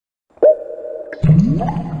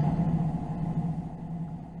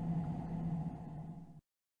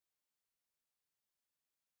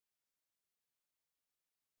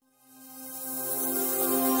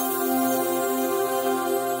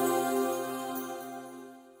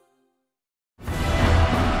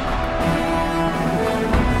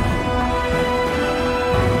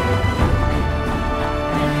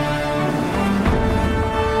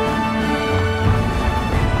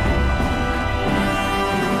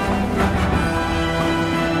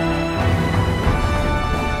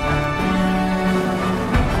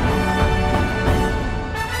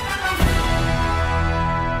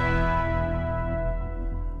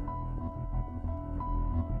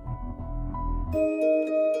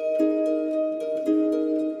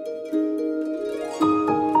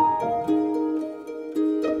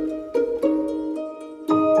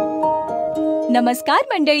नमस्कार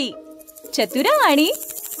मंडळी. चतुरा आणि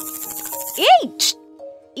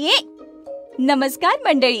नमस्कार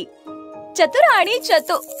मंडळी. चतुरा आणि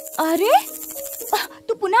अरे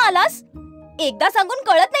तू पुन्हा आलास? एकदा सांगून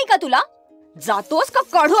कळत नाही का तुला? जातोस का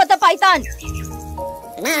काढू आता पायतान?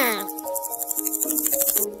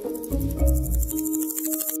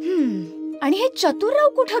 आणि हे चतुरराव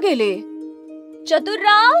कुठं गेले?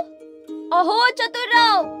 चतुरराव, अहो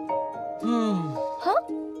चतुरराव.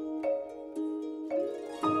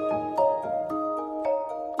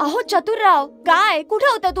 अहो चतुरराव, काय कुठे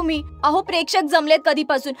होता तुम्ही? अहो प्रेक्षक जमलेत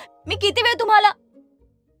कधीपासून. मी किती वेळ तुम्हाला.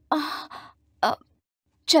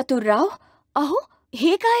 चतुरराव, अहो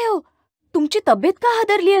हे काय हो? तुमची तब्येत का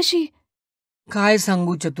हादरली अशी? काय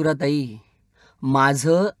सांगू चतुराताई,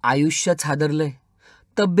 माझं आयुष्यच हादरलंय.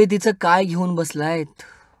 तब्येतीचं काय घेऊन बसलायत?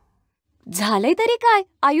 झालंय तरी काय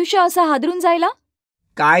आयुष्य असं हादरून जायला?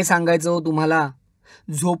 काय सांगायचं हो तुम्हाला.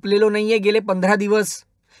 झोपलेलो नाहीये गेले 15 दिवस.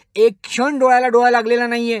 एक क्षण डोळ्याला डोळा लागलेला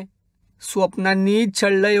नाहीये. स्वप्नांनी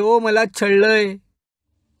छळलंय हो मला, छळलंय.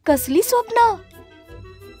 कसली स्वप्न?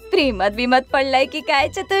 प्रेमात बिमात पडलाय की काय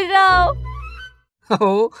चतुरराव?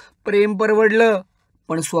 हो, प्रेम परवडलं,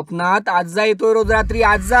 पण स्वप्नात आजा येतोय रोज रात्री.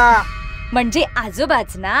 आजा म्हणजे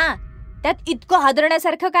आजोबाच ना? त्यात इतकं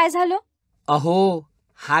हादरण्यासारखं काय झालं? अहो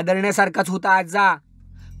हादरण्यासारखाच होता आजा.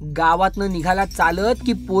 गावातनं निघाला चालत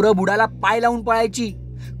की पोरं बुडाला पाय लावून पळायची.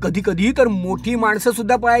 कधी कधी तर मोठी माणसं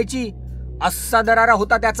सुद्धा पळायची. असा दरारा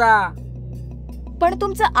होता त्याचा. पण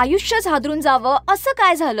तुमचं आयुष्यच हादरून जावं असं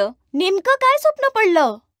काय झालं? नेमकं काय स्वप्न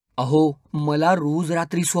पडलं? अहो मला रोज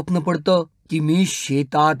रात्री स्वप्न पडतं की मी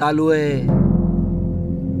शेतात आलोय.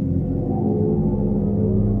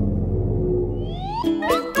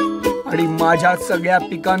 आणि माझ्या सगळ्या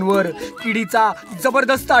पिकांवर किडीचा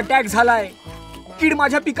जबरदस्त अटॅक झालाय. कीड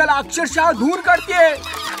माझ्या पिकाला अक्षरशः धूर काढतेय.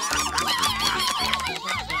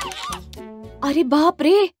 अरे बाप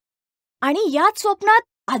रे. आणि याच स्वप्नात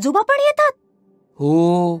आजोबा पण येतात?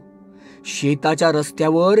 हो, शेताच्या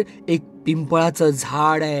रस्त्यावर एक पिंपळाचं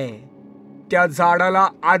झाड आहे. त्या झाडाला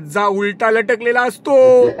आजा उलटा लटकलेला असतो.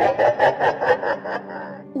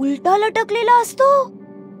 उलटा लटकलेला असतो?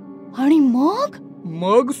 आणि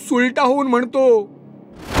मग सुलटा होऊन म्हणतो,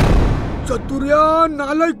 चतुर्या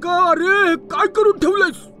नालायका, अरे काय करून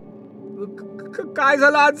ठेवलंस? काय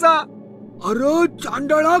झालं आजा? अरे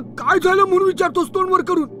चांडाळा, काय झालं म्हणून विचारतोस तोंडवर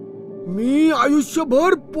करून? मी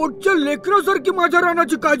आयुष्यभर पोटच्या लेकरासारखी माझ्या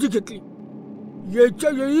रानाची काळजी घेतली. याच्या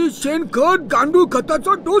वेळी शेणखत गांडूळ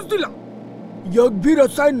खताचा डोस दिला. एक भी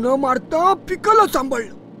रसायन न मारता पिकाला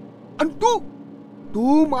सांभाळलं. आणि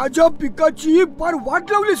तू माझ्या पिकाची फार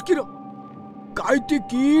वाट लावलीस की र. काय ती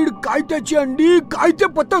कीड, काय त्याची अंडी, काय ते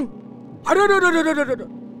पतंग. अरे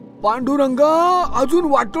पांडुरंगा, अजून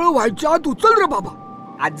वाटोळ व्हायच्या आत उचल रे बाबा.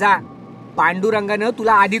 आजा, पांडुरंगानं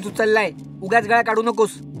तुला आधीच उचललाय. उगाच गळा काढू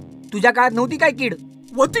नकोस. तुझ्या काळात नव्हती काय कीड?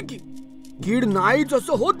 होती की. कीड नाहीच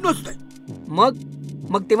असं होत नसतंय.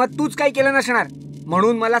 मग तेव्हा तूच काय केलं नसणार,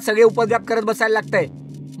 म्हणून मला सगळे उपद्व्याप करत बसायला लागतंय.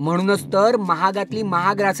 म्हणूनच तर महागातली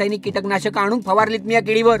महाग रासायनिक कीटकनाशक आणून फवारलीत मी या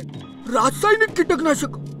किडीवर. रासायनिक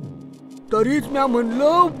कीटकनाशक? तरीच म्या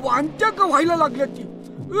म्हणलं वांत्या का व्हायला लागल्या ती.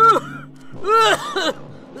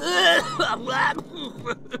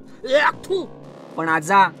 पण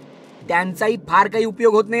आजा, त्यांचाही फार काही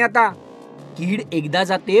उपयोग होत नाही आता. कीड एकदा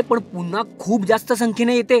जाते पण पुन्हा खूप जास्त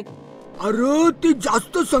संख्येने येते. अरे ती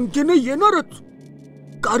जास्त संख्येने येणारच,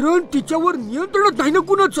 कारण तिच्यावर नियंत्रणच नाही ना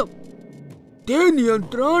कुणाचं. ते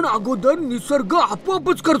नियंत्रण अगोदर निसर्ग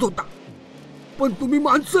आपोआपच करत होता. पण तुम्ही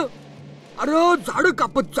माणसं, अरे झाडं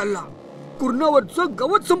कापत चालला, कुरणावरचं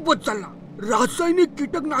गवत संपत चालला, रासायनिक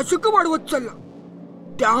कीटकनाशक वाढवत चालला.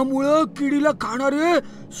 त्यामुळं किडीला खाणारे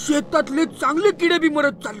शेतातले चांगले किडे बी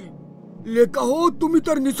मरत चालले. लेका हो, तुम्ही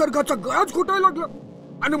तर निसर्गाचा गळाच घोटायला लागला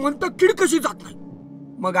आणि म्हणता कीड कशी जात नाही.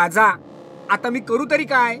 मग आजा, आता मी करू तरी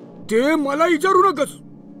काय? ते मला विचारू नकस.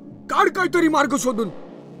 काढ काहीतरी मार्ग शोधून.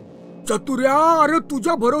 चतुर्या, अरे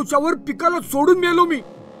तुझ्या भरोश्यावर पिकाला सोडून मेलो मी,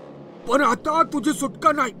 पण आता तुझी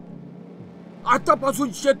सुटका नाही.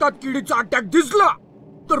 आतापासून शेतात किडीचा अटॅक दिसला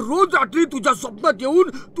तर रोज रात्री तुझ्या स्वप्नात येऊन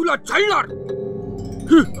तुला छळणार.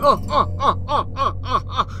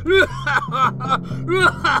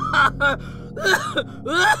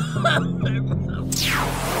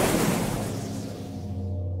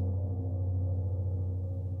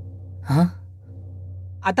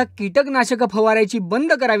 आता कीटकनाशक फवारायची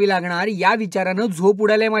बंद करावी लागणार या विचारानं झोप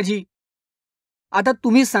उडालीय माझी. आता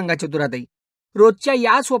तुम्हीच सांगा चतुराताई, रोजच्या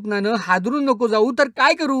या स्वप्नानं हादरून नको जाऊ तर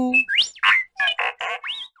काय करू?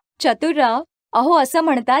 चतुरराव, अहो असं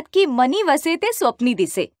म्हणतात की मनी वसे ते स्वप्नी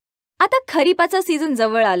दिसे. आता खरीपाचा सीझन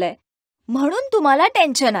जवळ आलाय म्हणून तुम्हाला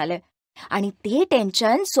टेन्शन आलंय आणि ते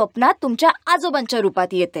टेन्शन स्वप्नात तुमच्या आजोबांच्या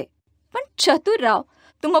रूपात येते. पण चतुरराव,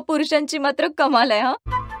 तुम्हा पुरुषांची मात्र कमाल आहे.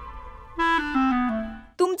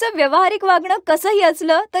 तुमचं व्यावहारिक वागणं कसंही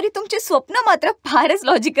असलं तरी तुमची स्वप्न मात्र फारच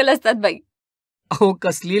लॉजिकल असतात बाई. अहो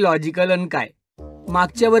कसली लॉजिकल अन काय,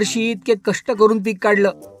 मागच्या वर्षी इतके कष्ट करून पीक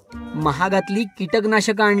काढलं, महागातली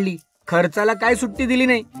कीटकनाशकं आणली, खर्चाला काय सुट्टी दिली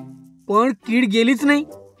नाही, पण कीड गेलीच नाही,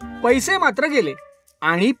 पैसे मात्र गेले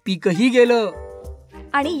आणि पीकही गेलं.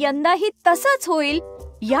 आणि यंदाही तसंच होईल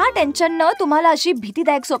या टेन्शननं तुम्हाला अशी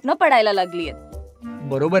भीतीदायक स्वप्न पडायला लागली आहेत.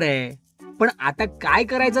 बरोबर आहे, पण आता काय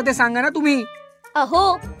करायचं ते सांगा ना तुम्ही.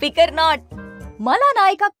 अहो फिकर नॉट, मला ना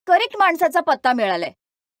एका करेक्ट माणसाचा पत्ता मिळालाय.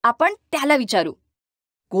 आपण त्याला विचारू.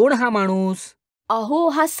 कोण हा माणूस? अहो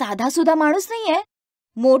हा साधा सुधा माणूस नाहीये,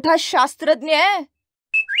 मोठा शास्त्रज्ञ आहे.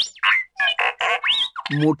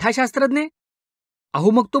 मोठा शास्त्रज्ञ? अहो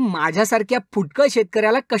मग तो माझ्यासारख्या फुटकळ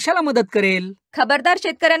शेतकऱ्याला कशाला मदत करेल? खबरदार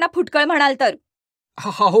शेतकऱ्यांना फुटकळ म्हणाल तर.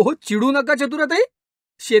 हो चिडू नका चतुराताई,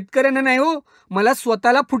 शेतकऱ्यांना नाही हो, मला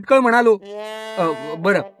स्वतःला फुटकळ म्हणालो.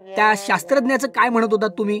 बरं, त्या शास्त्रज्ञाचं काय म्हणत होतात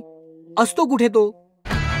तुम्ही? असतो कुठे तो?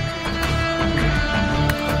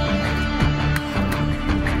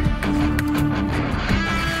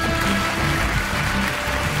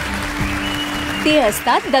 ते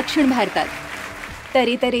असतात दक्षिण भारतात.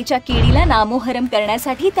 तऱ्हेतऱ्हेच्या केळीला नामोहरम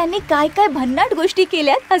करण्यासाठी त्यांनी काय काय भन्नाट गोष्टी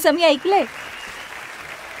केल्यात असं मी ऐकलंय.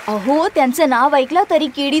 अहो त्यांचं नाव ऐकलं तरी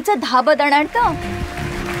केळीचं धाबं दणाणतं.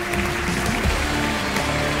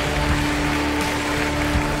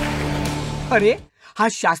 अरे हा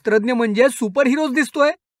शास्त्रज्ञ म्हणजे सुपर हिरोज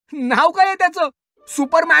दिसतोय. नाव काय आहे त्याचं?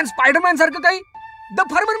 सुपरमॅन, स्पायडरमॅन सारखं काही? द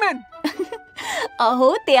फार्मरमॅन?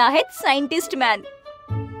 अहो ते आहेत सायंटिस्ट मॅन,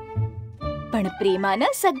 पण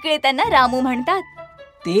प्रेमानं सगळे त्यांना रामू म्हणतात.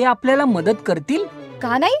 ते आपल्याला मदत करतील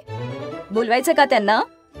का नाही? बोलवायचं का त्यांना?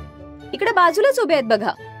 इकडे बाजूलाच उभे आहेत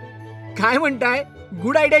बघा. काय म्हणताय?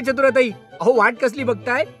 Good idea चतुराताई. अहो वाट कसली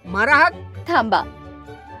बघताय, मारा हाक. थांबा.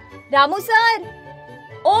 रामू सर,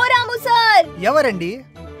 ओ रामू सर. ఎవరండి?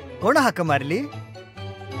 कोण हाक मारली?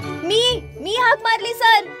 मी हाक मारली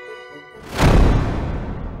सर.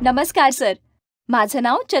 नमस्कार सर, माझं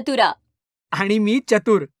नाव चतुरा. आणि मी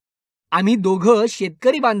चतुर. आम्ही दोघं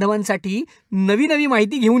शेतकरी बांधवांसाठी नवी नवी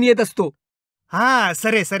माहिती घेऊन येत असतो. हा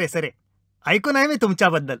सरे सरे सरे, ऐकून आहे मी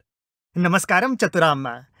तुमच्याबद्दल. नमस्कारम चतुरा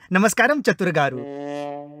अम्मा. नमस्कारम चतुर गारू.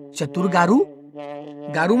 चतुर गारू?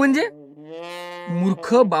 गारू म्हणजे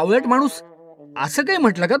मूर्ख बावळट माणूस असं काही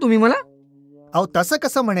म्हटलं का तुम्ही मला? अहो तसं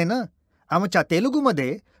कसं म्हणे ना, आमच्या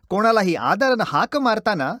तेलुगूमध्ये कोणालाही आदरानं हाक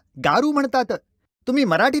मारताना गारू म्हणतात. तुम्ही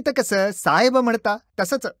मराठीत कसं साहेब म्हणता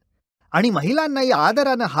तसंच. आणि महिलांनाही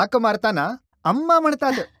आदरानं हाक मारताना अम्मा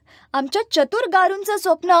म्हणतात. आमच्या चतुर गारूंचं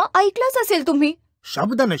स्वप्न ऐकलंच असेल तुम्ही.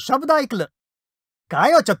 शब्द न शब्द ऐकलं.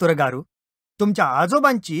 काय हो चतुर गारू, तुमच्या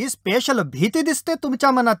आजोबांची स्पेशल भीती दिसते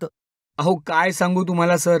तुमच्या मनात. अहो काय सांगू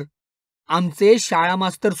तुम्हाला सर, आमचे शाळा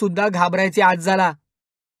मास्तर सुद्धा घाबरायचे आज झाला.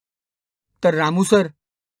 तर रामू सर,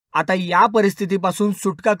 आता या परिस्थितीपासून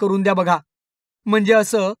सुटका करून द्या बघा. म्हणजे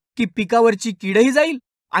असं की पिकावरची कीडही जाईल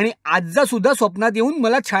आणि आजचा सुद्धा स्वप्नात येऊन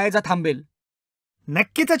मला छायाचा थांबेल.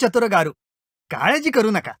 नक्कीच चतुर गारू, काळजी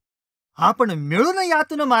करू नका. आपण मिळून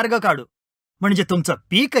यातून मार्ग काढू, म्हणजे तुमचं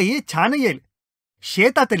पीकही छान येईल,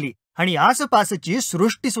 शेतातली आणि आसपासची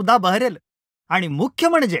सृष्टी सुद्धा बहरेल, आणि मुख्य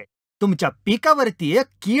म्हणजे तुमच्या पिकावरती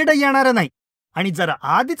कीड येणार नाही, आणि जर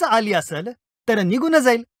आधीच आली असेल तर निघून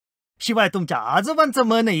जाईल. शिवाय तुमच्या आजोबांचं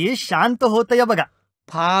मनही शांत होतंय बघा.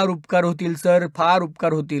 फार उपकार होतील सर, फार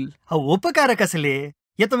उपकार होतील. उपकार कसले,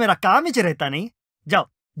 ये तो मेरा काम ही रहता नहीं. जाओ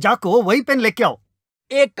जाको वही पेन लेके आओ.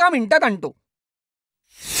 एका मिनिटात आणतो.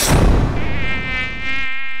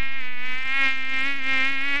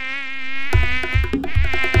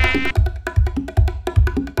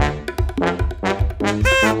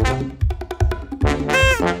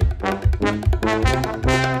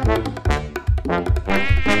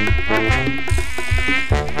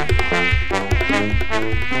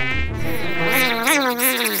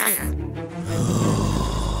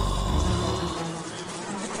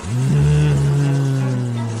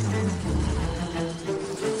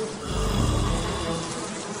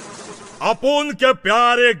 अपुन के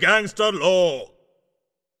प्यारे गैंगस्टर लोग,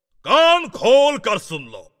 कान खोल कर सुन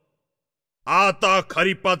लो. आता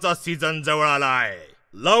खरीपाचा सीझन जवळ आलाय.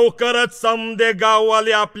 लवकरच समदे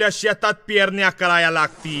गाववाले आपल्या शेतात पेरण्या करायला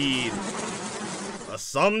लागतील.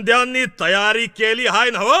 समद्यांनी तयारी केली हाय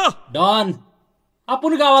नव? डॉन,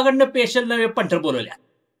 आपण गावाकडनं पेशल नवे पंटर बोलवल्या.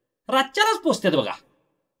 रातच्यालाच पोचतात बघा.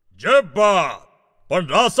 जब्बा, पण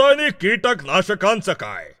रासायनिक कीटकनाशकांचं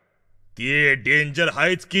काय? ते डेंजर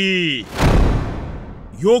आहेच की.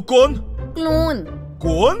 यो कोण? क्लोन.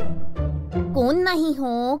 कोण? कोण नाही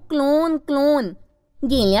हो, क्लोन. क्लोन.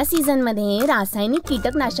 गेल्या सीझन मध्ये रासायनिक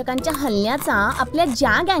कीटकनाशकांच्या हल्ल्याचा आपल्या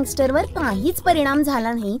ज्या गँगस्टरवर काहीच परिणाम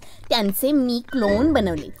झाला नाही त्यांचे मी क्लोन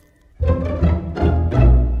बनवले.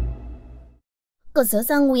 कसं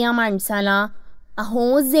सांगू या माणसाला?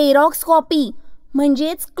 अहो, झेरॉक्स कॉपी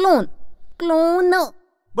म्हणजेच क्लोन. क्लोन.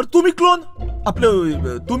 बर तुम्ही क्लोन?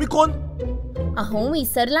 आपलं तुम्ही कोण? अहो,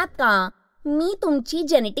 विसरलात का? मी तुमची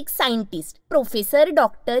genetic scientist professor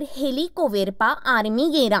doctor हेलिकोवेरपा army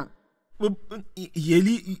गेरा.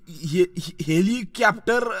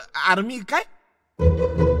 हेलिकॉप्टर आर्मी काय?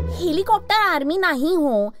 हेलिकॉप्टर आर्मी नाही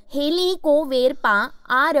हो, हेलिकोवेरपा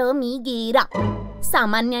आर्मी गेरा.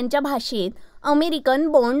 सामान्यांच्या भाषेत अमेरिकन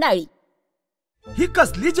बोंडाळी. ही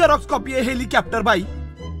कसली झेरॉक्स कॉपी आहे हेलिकॉप्टर बाई?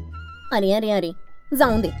 अरे अरे अरे,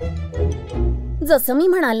 जाऊ दे. जसं मी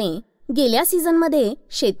म्हणाले, गेल्या सीझन मध्ये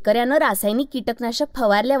शेतकऱ्यानं रासायनिक कीटकनाशक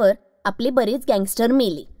फवारल्यावर आपले बरेच गँगस्टर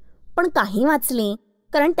मेले, पण काही वाचले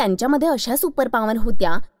कारण त्यांच्यामध्ये अशा सुपर पॉवर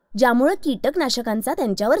होत्या ज्यामुळे कीटकनाशकांचा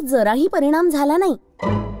त्यांच्यावर जराही परिणाम झाला नाही.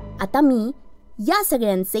 आता मी या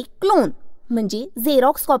सगळ्यांचे क्लोन म्हणजे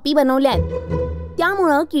झेरॉक्स कॉपी बनवल्या आहेत.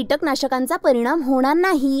 त्यामुळं कीटकनाशकांचा परिणाम होणार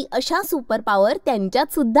नाही अशा सुपर पॉवर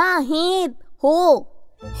त्यांच्यात सुद्धा आहेत. हो.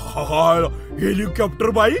 हेलिकॉप्टर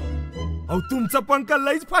बाई, अहो तुमचा पंख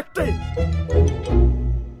लईच फाटतंय.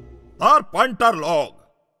 तर पंटर लोग,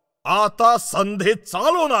 आता संधी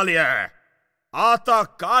चालून आली आहे. आता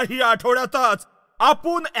काही आठवड्यातच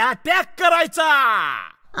आपण अटॅक करायचा.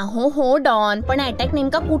 अहो हो डॉन, पण अटॅक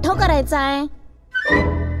नेमका कुठं करायचा आहे?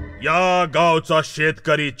 या गावचा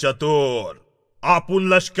शेतकरी चतुर आपण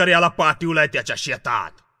लष्कर याला पाठवलाय त्याच्या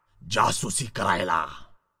शेतात जासूसी करायला.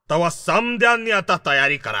 तेव्हा समद्यांनी आता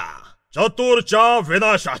तयारी करा चतुरच्या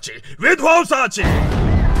विनाशाची, विध्वंसाची.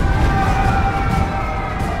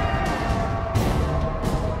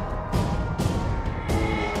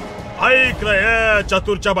 ऐक रे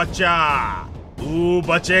चतुरच्या बच्चा, तू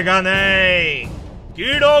बचेगा नहीं.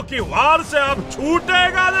 कीड़ों की वार से अब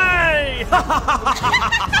छूटेगा नहीं.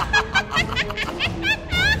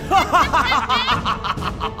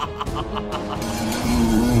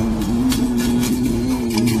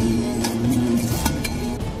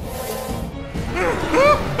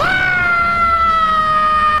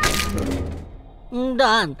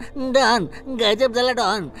 डॉन डॉन, गजब झाला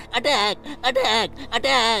डॉन. Attack attack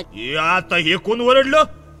attack. आता हे कोण ओरडलं?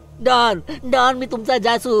 डॉन डॉन, मी तुमचा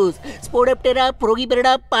जासूस स्पोडेप्टेरा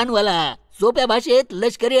प्रोगिपेरडा पानवाला, सोप्या भाषेत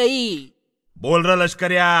लष्करी आई. बोल र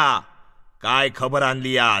लष्कर्या, काय खबर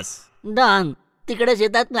आणली यास? डॉन, तिकडे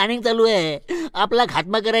शेतात प्लॅनिंग चालू आहे आपला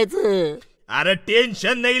खात्मा करायचं. अरे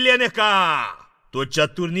टेन्शन नाही लेने का, तो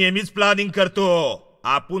चतुर नेहमीच प्लॅनिंग करतो,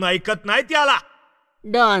 आपण ऐकत नाही त्याला.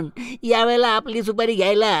 डॉन, यावेळेला आपली सुपारी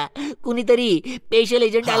घ्यायला कुणीतरी स्पेशल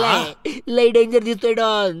एजंट आलाय. लय डेंजर दिसतोय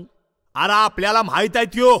डॉन. अरे आपल्याला माहित आहे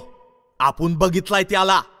त्यो, आपण बघितलाय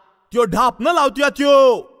त्याला. त्यो ढापणं लावतोय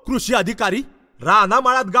त्यो कृषी अधिकारी.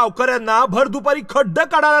 रानामाळात गावकऱ्यांना भर दुपारी खड्ड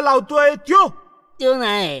काढायला लावतोय त्यो. त्यो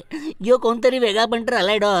नाही, जो कोणतरी वेगळा पंटर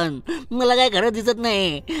आलाय डॉन. मला काय खरं दिसत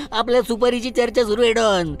नाही. आपल्या सुपारीची चर्चा सुरू आहे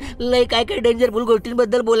डॉन. लय काय काय डेंजरफुल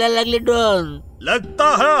गोष्टींबद्दल बोलायला लागले डॉन. लगता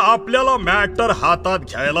है आपल्याला मॅटर हातात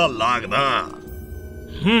घ्यायला लागणार.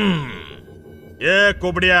 ए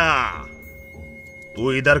कोबड्या,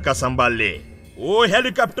 तू इधर का संभाळले? ओ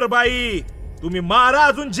हेलिकॉप्टर बाई, तुम्ही मारा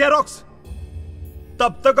अजून झेरॉक्स.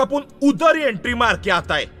 तब तक आपण उधर एंट्री मार के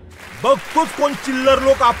आता है. बघतोच कोण चिल्लर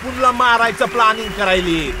लोक आपणला मारायचं प्लॅनिंग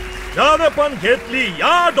करायली. त्याने पण घेतली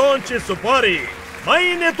या डॉनची सुपारी,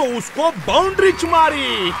 मैंने तो उसको बाउंड्रीच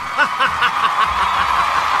मारी.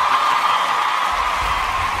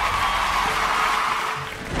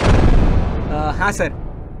 हाँ सर,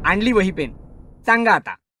 आणली वही पेन. सांगा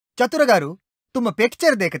आता. चतुर गारू, तुम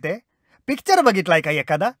पिक्चर देखते? पिक्चर बघितलाय का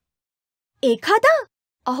एखादा? एखादा?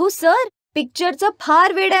 अहो सर, पिक्चरचा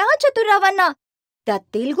फार वेड आहे हा चतुररावांना. त्या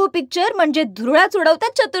तेलगू पिक्चर म्हणजे धुरळाच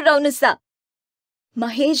उडवतात चतुरराव नुसता.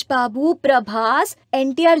 महेश बाबू, प्रभास,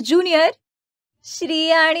 NTR ज्युनियर, श्री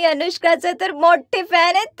आणि अनुष्काचे तर मोठे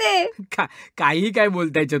फॅन आहेत ते. काही काय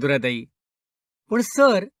बोलताय चतुराताई? पण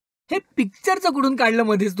सर, हे पिक्चरचं कुठून काढलं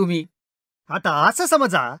मध्येच तुम्ही? आता असं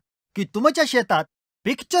समजा की तुमच्या शेतात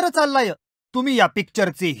पिक्चर चाललाय, तुम्ही या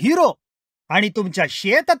पिक्चरचे हिरो आणि तुमच्या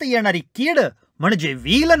शेतात येणारी कीड म्हणजे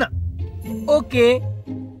विलन. ओके.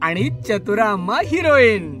 आणि चतुरा अम्मा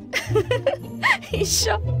हिरोईन.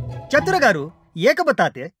 चतुरगारू एक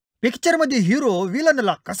बताते, पिक्चर मध्ये हिरो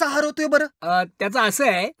विलनला कसा हरवतोय बरं? त्याचं असं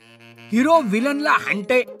आहे, हिरो विलनला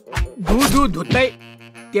हाणतय, धू धुतय.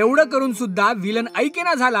 तेवढं करून सुद्धा विलन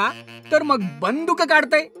ऐकेना झाला तर मग बंदूक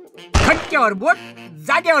काढतय, खटक्यावर बोट,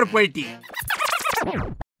 जाग्यावर पलटी.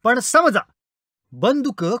 पण समजा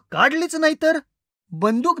बंदूक काढलीच नाही तर?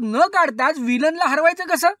 बंदूक न काढताच विलनला हरवायचं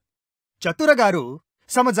कसं? चतुरगारू,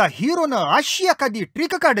 समजा हिरोनं अशी एखादी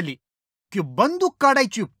ट्रिक काढली की बंदूक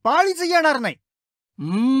काढायची पाळीच येणार नाही.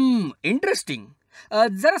 इंटरेस्टिंग.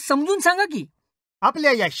 जरा समजून सांगा की.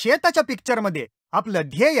 आपल्या या शेताच्या पिक्चरमध्ये आपलं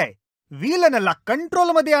ध्येय आहे विलनला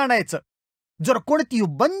कंट्रोलमध्ये आणायचं. जर कोणती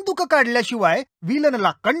बंदूक काढल्याशिवाय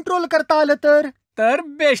विलनला कंट्रोल करता आलं तर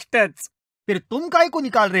बेस्टच. फिर तुम काय कोणी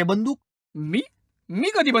काढ रे बंदूक? मी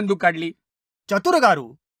कधी बंदूक काढली?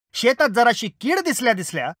 चतुरगारू, शेतात जराशी कीड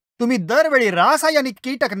दिसल्या तुम्ही दरवेळी रासायनिक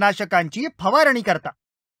कीटकनाशकांची फवारणी करता.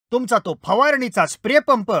 तुमचा तो फवारणीचा स्प्रे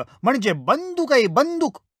पंप म्हणजे बंदूक आहे,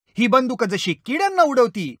 बंदूक. ही बंदूक जशी किड्यांना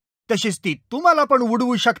उडवती तशीच ती तुम्हाला पण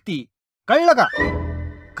उडवू शकती. कळलं का?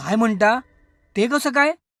 काय म्हणता? ते कसं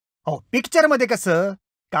काय? पिक्चर मध्ये कसं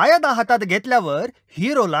कायदा हातात घेतल्यावर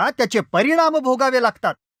हिरोला त्याचे परिणाम भोगावे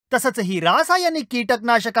लागतात, तसंच ही रासायनिक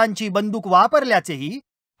कीटकनाशकांची बंदूक वापरल्याचेही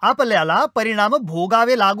आपल्याला परिणाम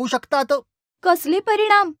भोगावे लागू शकतात. कसले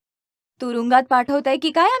परिणाम? तुरुंगात पाठवताय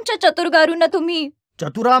की काय आमच्या चतुरगारूंना तुम्ही?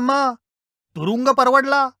 चतुराम्मा, तुरुंग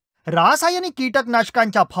परवडला. रासायनिक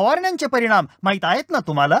कीटकनाशकांच्या फवारण्यांचे परिणाम माहित आहेत ना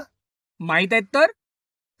तुम्हाला? माहित आहेत तर.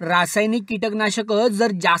 रासायनिक कीटकनाशक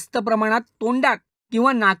जर जास्त प्रमाणात तोंडात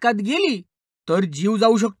किंवा नाकात गेली तर जीव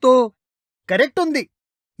जाऊ शकतो. करेक्ट होंदी.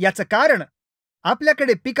 याचं कारण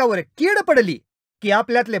आपल्याकडे पिकावर कीड पडली की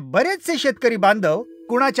आपल्यातले बरेचसे शेतकरी बांधव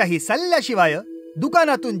कुणाच्याही सल्ल्याशिवाय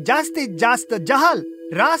दुकानातून जास्तीत जास्त जहाल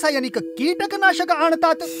रासायनिक कीटकनाशक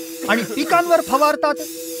आणतात आणि पिकांवर फवारतात.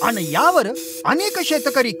 आणि यावर अनेक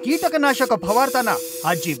शेतकरी कीटकनाशक फवारताना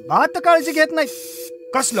अजिबात काळजी घेत नाहीत,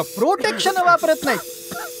 कसलं प्रोटेक्शन वापरत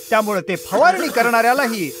नाहीत. त्यामुळे ते फवारणी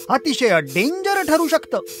करणाऱ्यालाही अतिशय डेंजर ठरू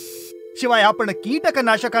शकतं. शिवाय आपण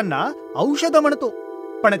कीटकनाशकांना औषध म्हणतो,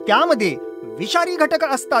 पण त्यामध्ये विषारी घटक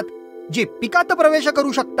असतात जे पिकात प्रवेश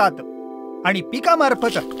करू शकतात आणि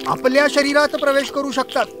पिकामार्फत आपल्या शरीरात प्रवेश करू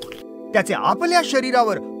शकतात. त्याचे आपल्या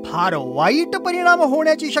शरीरावर फार वाईट परिणाम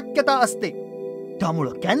होण्याची शक्यता असते.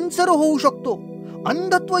 त्यामुळं कॅन्सर होऊ शकतो,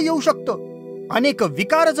 अंधत्व येऊ शकतं, अनेक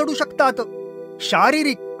विकार जडू शकतात,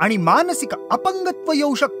 शारीरिक आणि मानसिक अपंगत्व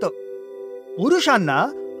येऊ शकतं, पुरुषांना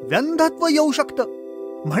व्यंधत्व येऊ शकतं,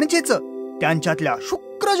 म्हणजेच त्यांच्यातल्या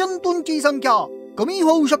शुक्रजंतूंची संख्या कमी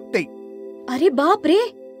होऊ शकते. अरे बाप रे.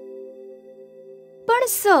 पण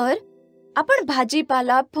सर, आपण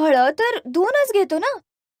भाजीपाला फळं तर धुवूनच घेतो ना,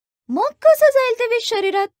 मग कसं जाईल ते विष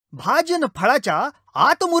शरीरात? भाजन फळाच्या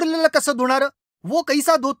आत मुरलेलं कसं धुणार? वो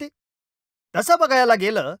कैसा धोते? तसं बघायला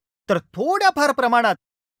गेलं तर थोड्या फार प्रमाणात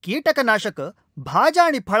कीटकनाशक भाज्या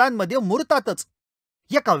आणि फळांमध्ये मुरतातच.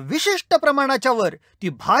 एका विशिष्ट प्रमाणाच्या वर ती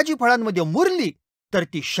भाजी फळांमध्ये मुरली तर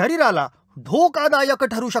ती शरीराला धोकादायक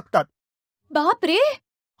ठरू शकतात. बापरे.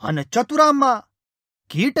 अन चतुराम्मा,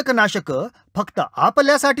 कीटकनाशक फक्त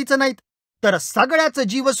आपल्यासाठीच नाहीत तर सगळ्याच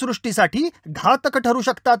जीवसृष्टीसाठी घातक ठरू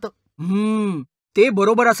शकतात. ते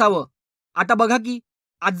बरोबर असावं. आता बघा की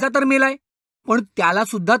आज्जा तर मेलाय, पण त्याला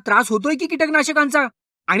सुद्धा त्रास होतोय की कीटकनाशकांचा,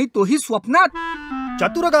 आणि तोही स्वप्नात.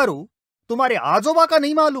 चतुरगारू, तुम्हारे आजोबा का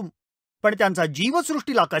नाही मालूम, पण त्यांचा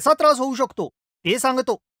जीवसृष्टीला कसा त्रास होऊ शकतो ते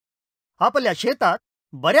सांगतो. आपल्या शेतात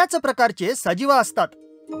बऱ्याच प्रकारचे सजीव असतात.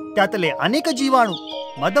 त्यातले अनेक जीवाणू,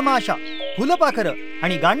 मधमाशा, फुलपाखरं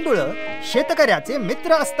आणि गांडूळ शेतकऱ्याचे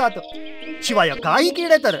मित्र असतात. शिवाय काही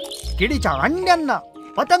किडे तर किडीच्या अंड्यांना,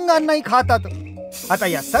 पतंगांनाही खातात. आता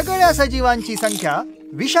या सगळ्या सजीवांची संख्या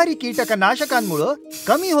विषारी कीटकनाशकांमुळे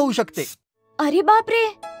कमी होऊ शकते. अरे बापरे.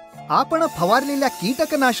 आपण फवारलेल्या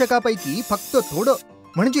कीटकनाशकापैकी फक्त थोडं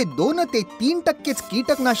म्हणजे 2 ते 3%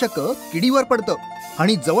 कीटकनाशक किडीवर पडतं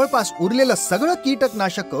आणि जवळपास उरलेलं सगळं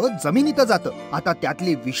कीटकनाशक जमिनीत जातं. आता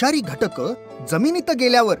त्यातले विषारी घटक जमिनीत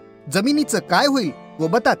गेल्यावर जमिनीचं काय होईल व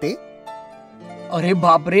बताते? अरे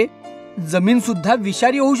बापरे, जमीन सुद्धा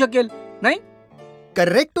विषारी होऊ शकेल, नाही?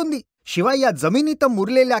 करेक्ट होंदी. शिवाय या जमिनीत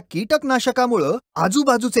मुरलेल्या कीटकनाशकामुळं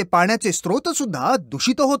आजूबाजूचे पाण्याचे स्रोत सुद्धा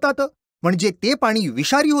दूषित होतात, म्हणजे ते पाणी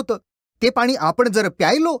विषारी होतं. ते पाणी आपण जर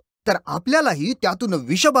प्यायलो तर आपल्यालाही त्यातून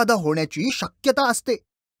विषबाधा होण्याची शक्यता असते.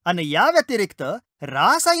 आणि या व्यतिरिक्त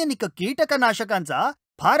रासायनिक कीटकनाशकांचा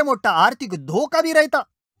फार मोठा आर्थिक धोका भी राहता.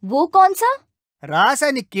 वो कौन सा?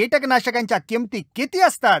 रासायनिक कीटकनाशकांच्या किमती किती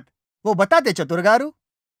असतात वो बताते चतुर गारू.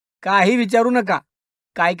 काही विचारू नका.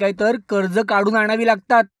 काय काय तर कर्ज काढून आणावी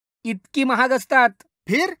लागतात, इतकी महाग असतात.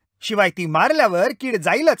 फिर शिवाय ती मारल्यावर कीड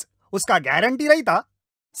जाईलच, उसका गॅरंटी राहता.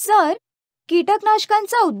 सर,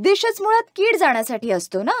 कीटकनाशकांचा उद्देशच मुळात कीड जाण्यासाठी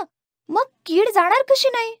असतो ना, मग कीड जाणार कशी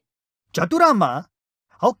नाही? चतुराम्मा,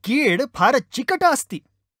 अहो कीड फारच चिकट असती.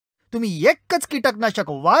 तुम्ही एकच कीटकनाशक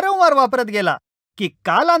वारंवार वापरत गेला की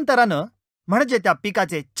कालांतरानं, म्हणजे त्या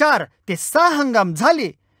पिकाचे 4 ते 6 हंगाम झाले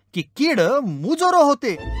की कीड मुजोरो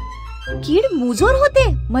होते. कीड मुजोर होते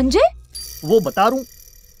म्हणजे? वो बतारू.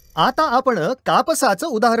 आता आपण कापसाचं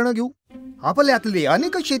उदाहरण घेऊ. आपल्यातले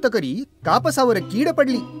अनेक शेतकरी कापसावर कीड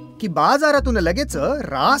पडली की बाजारातून लगेच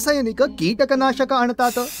रासायनिक कीटकनाशक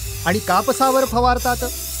आणतात आणि कापसावर फवारतात.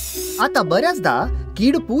 आता बऱ्याचदा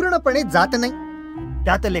कीड पूर्णपणे जात नाही.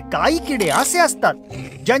 त्यातले काही किडे असे असतात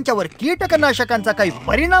ज्यांच्यावर कीटकनाशकांचा काही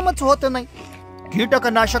परिणामच होत नाही.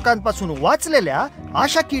 कीटकनाशकांपासून वाचलेल्या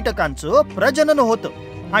अशा कीटकांचं प्रजनन होतं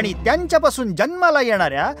आणि त्यांच्यापासून जन्माला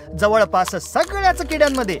येणाऱ्या जवळपास सगळ्याच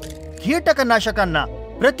किड्यांमध्ये कीटकनाशकांना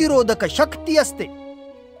प्रतिरोधक शक्ती असते.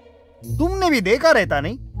 तुमने भी देखा रहता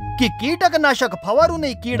नाही की कीटकनाशक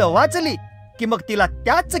फवारूनही कीड वाचली की मग तिला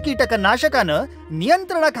त्याच कीटकनाशकानं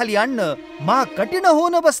नियंत्रणाखाली आणणं महाकठीण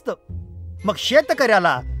होऊन बसतं. मग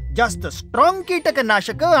शेतकऱ्याला जास्त स्ट्रॉंग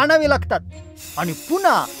कीटकनाशक आणावे लागतात आणि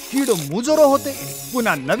पुन्हा कीड मुजोरो होते.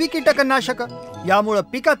 पुन्हा नवी कीटकनाशक. यामुळं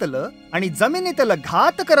पिकातलं आणि जमिनीतलं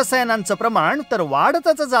घातक रसायनांचं प्रमाण तर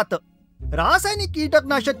वाढतच जातं. रासायनिक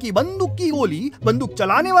कीटकनाशक की बंदूक की गोली बंदूक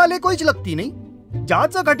चलाने वाले कोईच लगती नाही.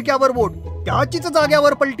 ज्याचं खटक्यावर बोट त्याचीच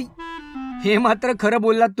जाग्यावर पलटी. हे मात्र खरं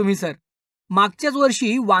बोललात तुम्ही सर. मागच्याच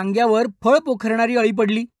वर्षी वांग्यावर फळ पोखरणारी अळी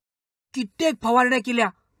पडली. कित्येक फवारण्या केल्या,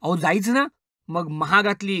 अहो जायच ना. मग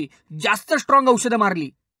महागातली जास्त स्ट्रॉंग औषधं मारली,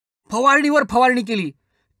 फवारणीवर फवारणी केली,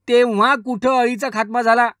 तेव्हा कुठं अळीचा खात्मा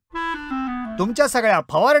झाला. तुमच्या सगळ्या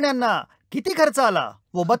फवारण्यांना किती खर्च आला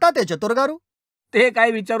वो बताते चतुर गारू. ते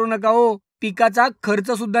काय विचारू नका हो, पिकाचा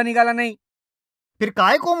खर्च सुद्धा निघाला नाही. फिर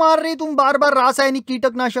काय को मार रही तुम बार बार रासायनिक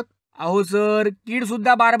कीटकनाशक. अहो सर, कीड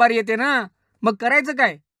सुद्धा बार बार येते ना, मग करायचं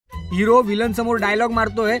काय? हिरो विलन समोर डायलॉग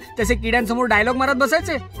मारतोय तसे किड्यांसमोर डायलॉग मारत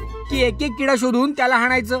बसायचे की एक एक किडा शोधून त्याला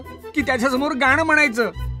हाणायचं की त्याच्यासमोर गाणं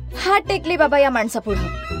म्हणायचं. हात टेकले बाबा या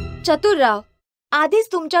माणसापुढे. चतुरराव, आधीच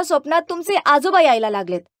तुमच्या स्वप्नात तुमचे आजोबा यायला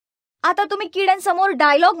लागलेत. आता तुम्ही किड्यांसमोर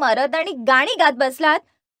डायलॉग मारत आणि गाणी गात बसलात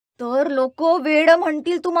तर लोक वेड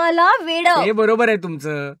म्हणतील तुम्हाला, वेड. हे बरोबर आहे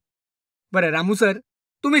तुमचं. बरं रामू सर,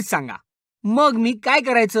 तुम्हीच सांगा, मग मी काय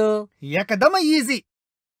करायचं? एकदम इझी.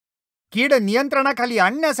 कीड नियंत्रणाखाली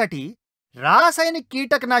आणण्यासाठी रासायनिक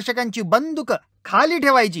कीटकनाशकांची बंदूक खाली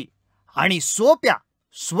ठेवायची आणि सोप्या,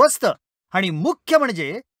 स्वस्त आणि मुख्य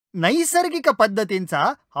म्हणजे नैसर्गिक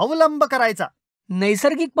पद्धतींचा अवलंब करायचा.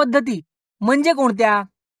 नैसर्गिक पद्धती म्हणजे कोणत्या?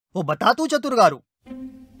 हो बता तू चतुर्गारू.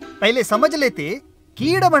 पहिले समजले ते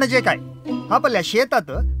कीड म्हणजे काय. आपल्या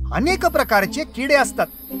शेतात अनेक प्रकारचे किडे असतात.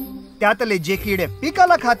 त्यातले जे किडे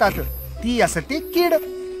पिकाला खातात ती असते कीड.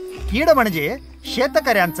 कीड म्हणजे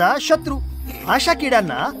शेतकऱ्यांचा शत्रू. अशा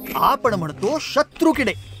किड्यांना आपण म्हणतो शत्रू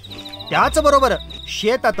किडे. त्याचबरोबर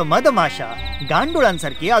शेतात मधमाशा,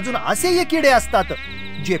 गांडुळांसारखे अजून असेही किडे असतात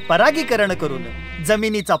जे परागीकरण करून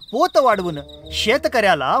जमिनीचा पोत वाढवून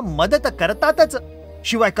शेतकऱ्याला मदत करतातच.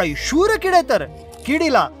 शिवाय काही शूर किडे तर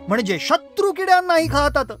किडीला म्हणजे शत्रू किड्यांनाही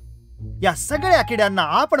खातात. या सगळ्या किड्यांना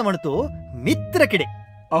आपण म्हणतो मित्र किडे.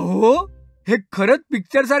 अहो, हे खरंच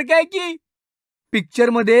पिक्चर सारखे आहे की. पिक्चर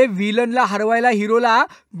मध्ये विलनला हरवायला हिरोला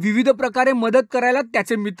विविध प्रकारे मदत करायला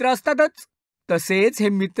त्याचे मित्र असतातच. तसेच हे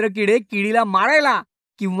मित्र किडे किडीला मारायला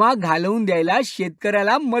किंवा घालवून द्यायला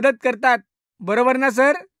शेतकऱ्याला मदत करतात. बरोबर ना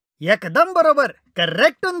सर? एकदम बरोबर,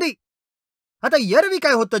 करेक्ट उंदी. आता एरवी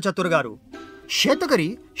काय होतं चतुर्गारू,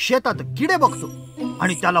 शेतकरी शेतात किडे बघतो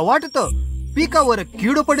आणि त्याला वाटतं पिकावर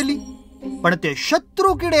कीड पडली. पण ते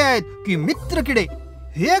शत्रू किडे आहेत की मित्र किडे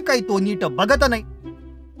हे काही तो नीट बघत नाही.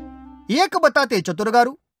 एक बताते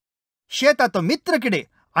चतुर्गारू, शेतात मित्र किडे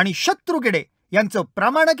आणि शत्रू किडे यांचं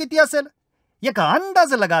प्रमाण किती असेल? एक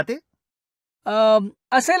अंदाज लगाते.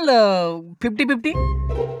 असेल 50-50.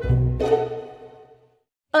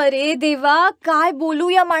 अरे देवा, काय बोलू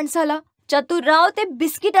या माणसाला. चतुरराव, ते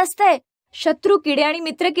बिस्किट असतंय. शत्रू किडे आणि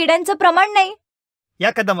मित्र किड्यांचं प्रमाण नाही.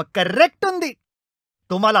 एकदम करेक्ट उंदी.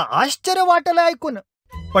 तुम्हाला आश्चर्य वाटलं ऐकून,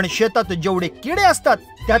 पण शेतात जेवढे किडे असतात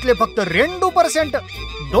त्यातले फक्त 2%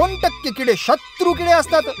 2% किडे शत्रू किडे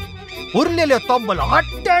असतात. उरलेले तब्बल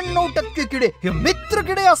 98% किडे हे मित्र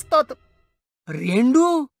किडे असतात.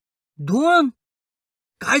 2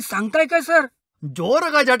 काय सांगताय काय सर? जोर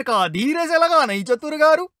का झटका धीरे से लगा नाही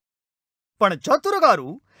चतुर्गारू. पण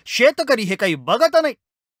चतुर्गारू, शेतकरी हे काही बघत नाही.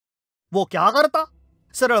 वो क्या करता,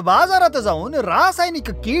 सरळ बाजारात जाऊन रासायनिक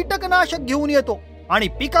कीटकनाशक घेऊन येतो आणि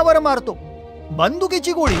पिकावर मारतो.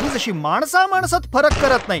 बंदुकीची गोळी जशी माणसात फरक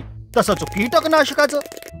करत नाही, तसंच कीटकनाशकाचं.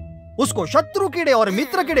 उसको शत्रु किडे और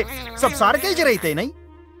मित्र किडे सब सारखेच राहते नाही.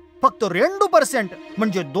 फक्त 2%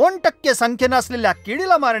 म्हणजे 2% संख्येनं असलेल्या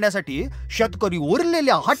किडीला मारण्यासाठी शेतकरी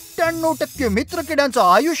उरलेल्या 98% मित्र किड्यांचं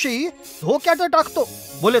आयुष्यही धोक्यात टाकतो.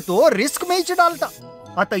 बोले तो रिस्क मेच डालता.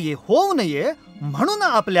 आता हे होऊ नये म्हणून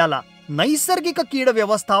आपल्याला नैसर्गिक कीड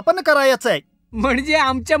व्यवस्थापन करायचं आहे. म्हणजे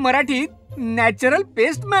आमच्या मराठीत नॅचरल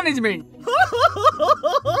पेस्ट मॅनेजमेंट.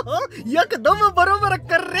 एकदम बरोबर,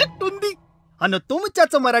 करेक्ट हुंदी. आणि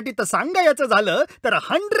तुमच्याच मराठीत सांगायचं झालं तर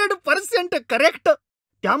 100% करेक्ट.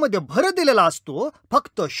 त्यामध्ये भर दिलेला असतो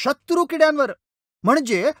फक्त शत्रू किड्यांवर,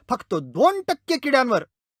 म्हणजे फक्त 2% किड्यांवर.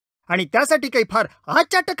 आणि त्यासाठी काही फार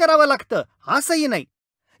आचाट करावं लागतं असंही नाही.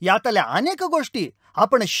 यातल्या अनेक गोष्टी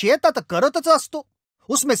आपण शेतात करतच असतो.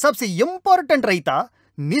 उसमें सबसे इम्पॉर्टंट राहता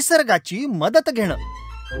निसर्गाची मदत घेणं.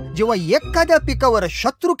 जेव्हा एखाद्या पिकावर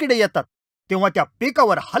शत्रू किडे येतात तेव्हा त्या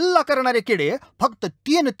पिकावर हल्ला करणारे किडे फक्त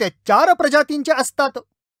 3 ते 4 प्रजातींचे असतात.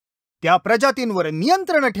 त्या प्रजातींवर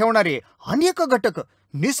नियंत्रण ठेवणारे अनेक घटक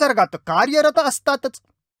निसर्गात कार्यरत असतातच.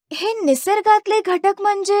 हे निसर्गातले घटक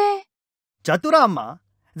म्हणजे? चतुराम्मा,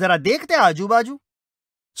 जरा देखते आजूबाजू.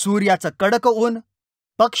 सूर्याचं कडक ऊन,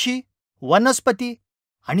 पक्षी, वनस्पती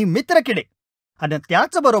आणि मित्रकिडे, आणि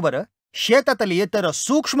त्याचबरोबर शेतातले इतर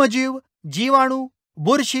सूक्ष्मजीव, जीवाणू,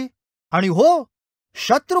 बुरशी आणि हो,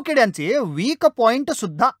 शत्रुकिड्यांचे वीक पॉइंट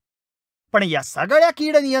सुद्धा. पण या सगळ्या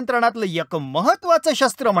कीड नियंत्रणातलं एक महत्वाचं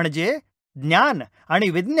शस्त्र म्हणजे ज्ञान आणि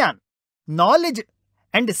विज्ञान, नॉलेज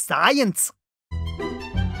अँड सायन्स.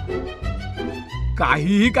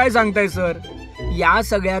 काहीही काय सांगताय सर? या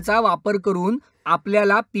सगळ्याचा वापर करून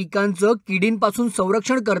आपल्याला पिकांचं किडींपासून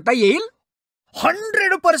संरक्षण करता येईल?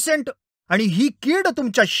 100%. आणि ही कीड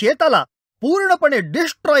तुमच्या शेताला पूर्णपणे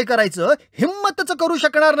डिस्ट्रॉय करायचं हिम्मतच करू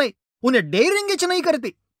शकणार नाही. उन्हें डेअरिंगच नाही करते.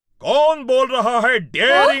 कौन बोल रहा है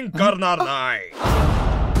डेअरिंग करणार नाही?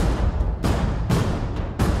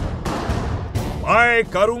 मैं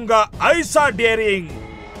करूंगा ऐसा डेअरिंग,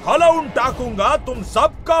 हलवून टाकूंगा तुम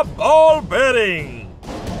सबका बॉल बेरिंग.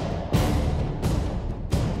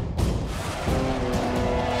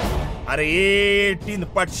 अरे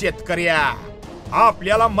तीनपट शेतकऱ्या,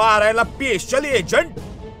 आपल्याला मारायला स्पेशल एजंट,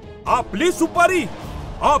 आपली सुपारी,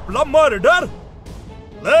 आपला मर्डर.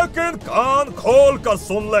 लेकिन कान खोल कर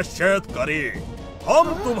सुन ले शेतकरी,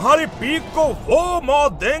 हम तुम्हारी पीक को वो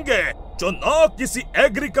मौत देंगे जो ना किसी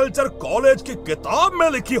एग्रीकल्चर कॉलेज की किताब में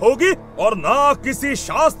लिखी होगी और ना किसी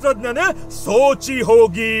शास्त्रज्ञ ने सोची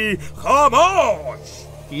होगी. खामोश.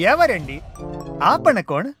 यावरंडी आपण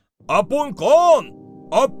कोण? अपुन कौन?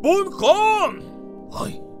 अपुन कौन?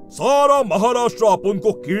 भाई, सारा महाराष्ट्र अपन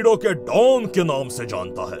को कीड़ों के डॉन के नाम से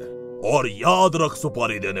जानता है. और याद रख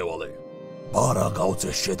सुपारी देने वाले, 12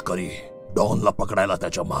 गावचे शेतकरी डॉनला पकडायला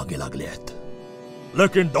त्याच्या मागे लागले आहेत.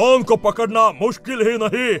 लेकिन डॉन को पकड़ना मुश्किल ही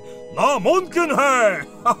नहीं, नामुमकिन है.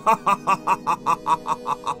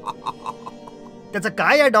 त्याचं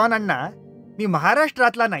काय आहे डॉन अण्णा? मी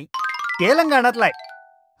महाराष्ट्रातला नाही, तेलंगणातला आहे.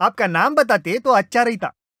 आपका नाम बताते तो अच्छा रहता.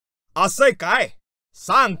 असंय काय?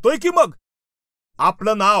 सांगतोय की मग.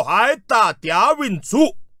 आपलं नाव आहे तात्या विंचू.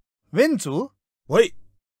 विंचू? होय.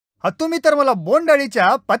 तुम्ही तर मला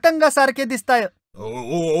बोंडअळीच्या पतंगासारखे दिसताय.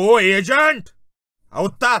 ओ एजंट, अहो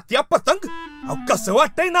तात्या पतंग, अहो कसं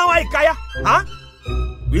वाटतंय नाव ऐकाया? हा,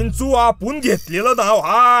 विंचू आपण घेतलेलं नाव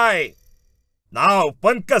हाय. नाव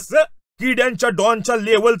पण कसं किड्यांच्या डॉनच्या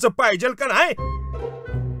लेवलचं पाहिजे का नाही?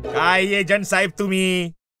 काय एजंट साहेब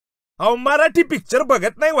तुम्ही, अहो मराठी पिक्चर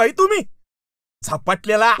बघत नाही वाई तुम्ही?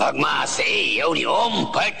 झपाटलेला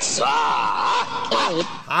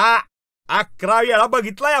हा 11 वेळा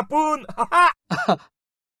बघितलाय आपण.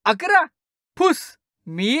 11? फुस,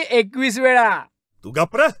 मी 21 वेळा. तू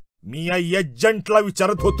गप्र. मी या एजंटला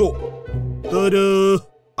विचारत होतो. तर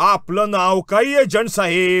आपलं नाव काय एजंट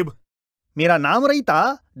साहेब? मेरा नाम रहीता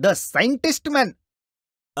the scientist man.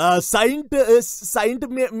 Cyient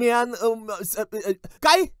man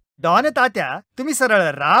काय? डॉन तात्या, तुम्ही सरळ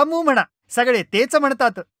रामू म्हणा, सगळे तेच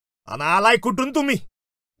म्हणतात. आलाय कुठून तुम्ही?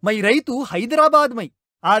 मै रहितू हैदराबाद मै.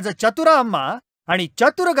 आज चतुरा अम्मा आणि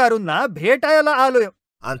चतुरगारूंना भेटायला आलोय.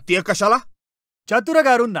 आणि ते कशाला?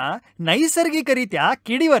 चतुरगारूंना नैसर्गिकरित्या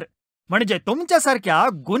किडीवर म्हणजे तुमच्यासारख्या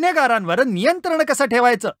गुन्हेगारांवर नियंत्रण कसं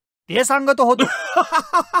ठेवायचं ते सांगतो होतो.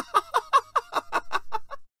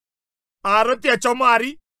 अरे त्याच्या मारी,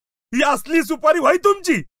 ही असली सुपारी व्हाय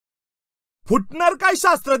तुमची? फुटणार काय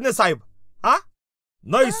शास्त्रज्ञ साहेब? हा,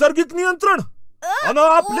 नैसर्गिक नियंत्रण आणि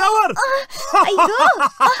आपल्यावर.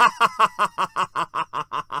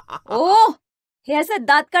 ओ, हे असं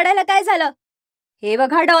दात काढायला काय झालं? हे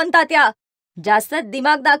बघा डॉन तात्या, जास्त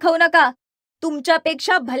दिमाग दाखवू नका.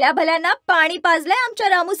 तुमच्यापेक्षा भल्या भल्यांना पाणी पाजलंय आमच्या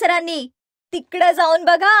रामू सरांनी. तिकडं जाऊन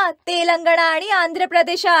बघा, तेलंगणा आणि आंध्र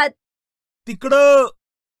प्रदेशात. तिकडं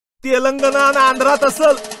तेलंगणा आणि आंध्रात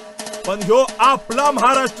असल, पण ह्यो आपला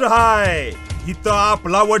महाराष्ट्र हाय. इथं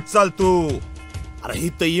आपला वट चालतो. अरे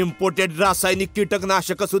इथं इम्पोर्टेड रासायनिक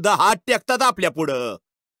कीटकनाशक सुद्धा हात टेकतात आपल्या पुढं.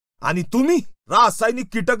 आणि तुम्ही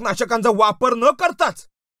रासायनिक कीटकनाशकांचा वापर न करताच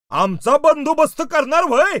आमचा बंदोबस्त करणार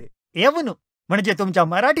व्हय? एवनू म्हणजे तुमच्या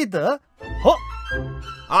मराठीत हो.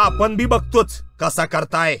 आपण भी बघतोच कसा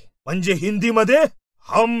करताय. म्हणजे हिंदीमध्ये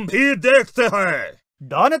हम भी देखते हैं.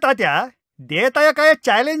 डॉन तात्या, देताय काय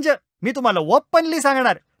चॅलेंज? मी तुम्हाला ओपनली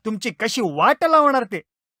सांगणार तुमची कशी वाट लावणार ते.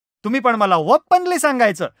 तुम्ही पण मला ओपनली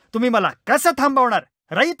सांगायचं तुम्ही मला कसं थांबवणार.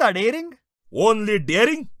 Right daring? Only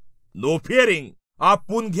daring, no fearing.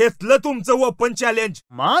 आपण घेतलं तुमचं ओपन चॅलेंज.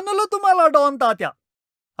 मानलो तुम्हाला डॉन तात्या.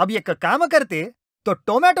 अब एक काम करते, तो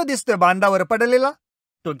टोमॅटो दिसतोय बांधावर पडलेला,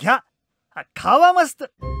 तो घ्या, खावा मस्त.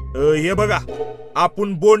 हे बघा,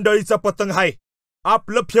 आपण बोंडळीचा पतंग हाय.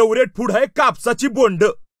 आपलं फेवरेट फूड आहे कापसाची बोंड.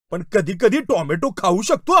 पण कधी कधी टोमॅटो खाऊ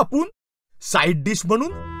शकतो आपण साइड डिश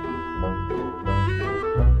म्हणून.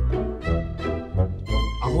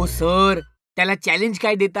 अहो सर, त्याला चॅलेंज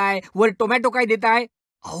काय देताय, वर टोमॅटो काय देताय?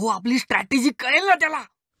 अहो आपली स्ट्रॅटेजी कळेल ना त्याला.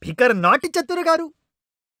 फिकर नॉट चतुरगारू.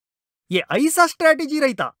 ये ऐसा स्ट्रॅटेजी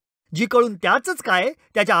राहता जी कळून त्याच काय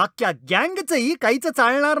त्याच्या अख्ख्या गँगचंही काहीच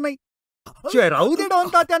चालणार नाही. शिवाय राहू दे डॉन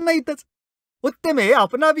तात्यांना इथंच. उत्तम आहे,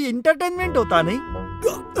 आपणा बी एंटरटेनमेंट होता नाही.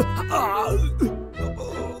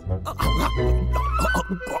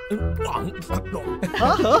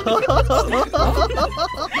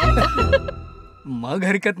 मग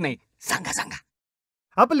हरकत नाही, सांगा सांगा.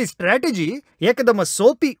 आपली स्ट्रॅटेजी एकदम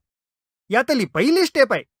सोपी. यातली पहिली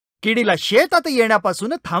स्टेप आहे किडीला शेतात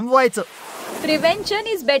येण्यापासून थांबवायचं. Prevention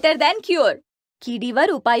is better than cure. किडीवर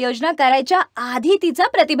उपाययोजना करायच्या आधी तिचा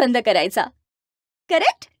प्रतिबंध करायचा.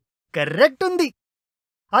 करेक्ट? करेक्ट उंदी.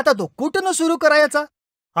 आता तो कुठनं सुरू करायचा?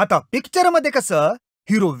 आता पिक्चर मध्ये कसं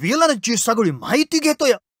हिरो विलनची सगळी माहिती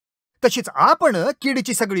घेतोय, तशीच आपण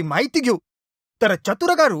किडीची सगळी माहिती घेऊ. तर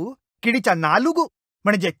चतुरगारू किडीच्या नालुगू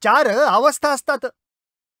म्हणजे 4 अवस्था असतात.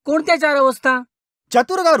 कोणत्या 4 अवस्था?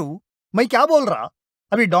 चतुरगारू, मैं क्या बोल रहा?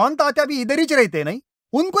 अभी डॉन तात्या भी इधर ही रहते नहीं,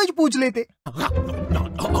 उनको ही पूछ लेते.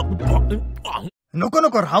 नको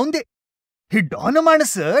नको राहून दे. ही डॉन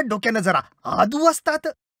माणसं डोक्यानं जरा आदू असतात,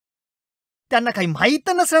 त्यांना काही माहित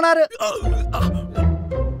नसणार.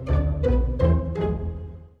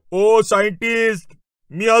 ओ सायंटिस्ट,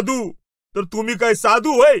 मी अदू तर तुम्ही काय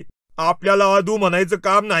साधू होय? आपल्याला अदू म्हणायचं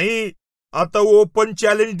काम नाही. आता ओपन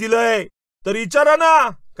चॅलेंज दिलंय तर विचारा ना,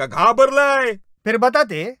 का घाबरलाय? फिर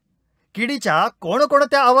बताते किडीच्या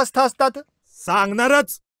कोणकोणत्या अवस्था असतात?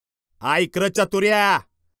 सांगणारच. ऐक र चतुर्या,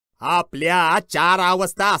 आपल्या 4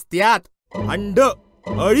 अवस्था असत्यात. अंड,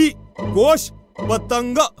 अळी, कोश,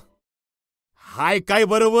 पतंग. हाय काय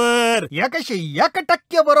बरोबर?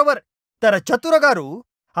 100% बरोबर. तर चतुरगारू,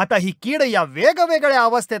 आता ही कीड या वेगवेगळ्या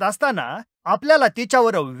अवस्थेत असताना आपल्याला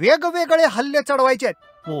तिच्यावर वेगवेगळे हल्ले चढवायचे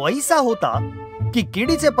आहेत. वैसा होता की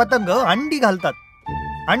किडीचे पतंग अंडी घालतात,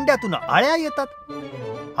 अंड्यातून आळ्या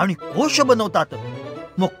येतात आणि कोश बनवतात.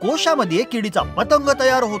 मग कोशामध्ये किडीचा पतंग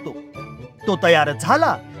तयार होतो. तो तयार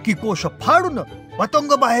झाला की कोश फाडून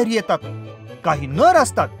पतंग बाहेर येतात. काही नर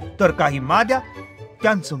असतात तर काही माद्या.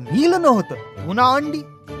 त्यांचं मिलन होतं. पुन्हा अंडी,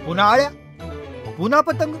 पुन्हा आळ्या, पुन्हा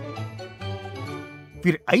पतंग.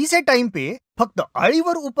 फिर ऐसे टाइम पे फक्त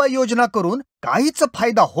अळीवर उपाययोजना करून काहीच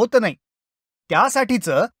फायदा होत नाही. त्यासाठीच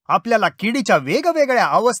आपल्याला किडीच्या वेगवेगळ्या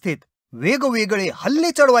अवस्थेत वेगवेगळे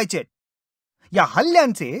हल्ले चढवायचे. या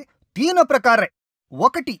हल्ल्यांचे 3 प्रकार आहे.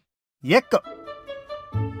 वकटी 1,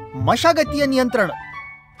 मशागतीय नियंत्रण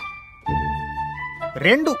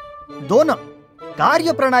 2, 2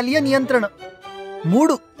 कार्यप्रणालीय नियंत्रण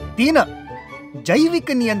 3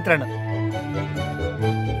 जैविक नियंत्रण.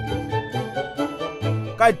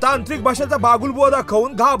 काय तांत्रिक भाषेचा बागुलबुवा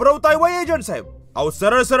दाखवून घाबरवताय व एजंट साहेब? अहो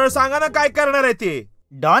सरळ सरळ सांगा ना, काय करणार आहे ते?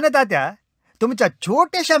 डॉन तात्या, तुमच्या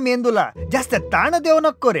छोट्याशा मेंदूला जास्त ताण देऊ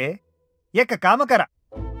नको रे. एक काम करा,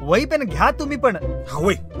 वही पेन घ्या तुम्ही पण.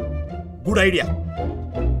 होय, गुड आयडिया.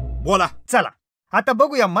 बोला. चला आता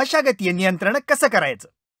बघूया मशागतीय नियंत्रण कसं करायचं.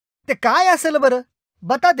 ते काय असेल बरं?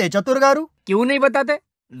 बताते चतुरगारू. क्यों नाही बताते?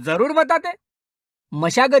 जरूर बताते.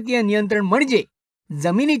 मशागतीय नियंत्रण म्हणजे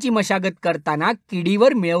जमिनीची मशागत करताना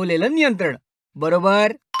किडीवर मिळवलेलं नियंत्रण.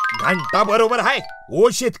 बरोबर? घंटा बरोबर आहे. ओ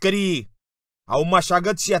शेतकरी, अहो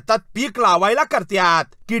मशागत शेतात पीक लावायला करत्यात,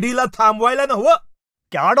 किडीला थांबवायला नव्हं.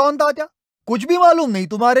 क्या डॉन तात्या, कुछ भी मालूम नाही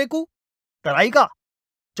तुम्हारे को? तर ऐका,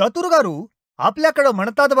 चतुरगारू आपल्याकडं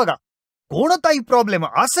म्हणतात बघा, कोणताही प्रॉब्लेम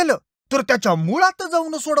असेल तर त्याच्या मुळात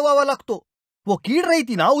जाऊन सोडवावा लागतो. व कीड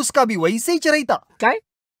राहती ना उसका बी वैसेच राहता. काय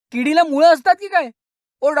किडीला मुळं असतात की काय?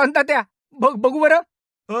 ओ डॉनता त्या बघू बरं.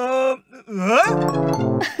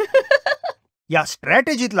 या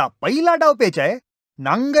स्ट्रॅटेजीतला पहिला डाव पेच आहे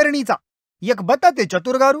नांगरणीचा. एक बता ते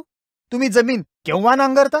चतुरगारू, तुम्ही जमीन केव्हा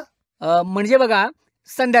नांगरता? म्हणजे बघा,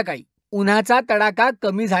 संध्याकाळी उन्हाचा तडाखा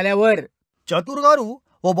कमी झाल्यावर. चतुरगारू,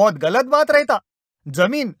 वो बहुत गलत बात रहता.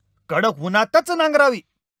 जमीन कडक उन्हातच नांगरावी.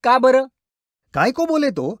 का बरं? काय को बोले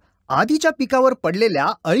तो, आधीच्या पिकावर पडलेल्या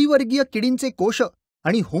अळीवर्गीय किडींचे कोश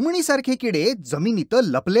आणि हुमणीसारखे किडे जमिनीत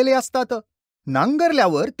लपलेले असतात.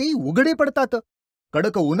 नांगरल्यावर ते उघडे पडतात.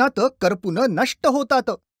 कडक उन्हात करपून नष्ट होतात.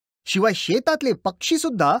 शिवाय शेतातले पक्षी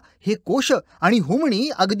सुद्धा हे कोश आणि हुमणी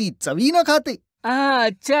अगदी चवीनं खाते.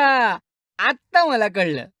 अच्छा, आता मला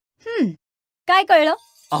कळलं. काय कळलं?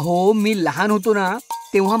 अहो, मी लहान होतो ना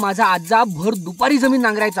तेव्हा माझा आजा भर दुपारी जमीन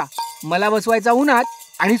नांगरायचा, मला बसवायचा उन्हात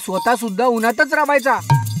आणि स्वतः सुद्धा उन्हातच राबायचा.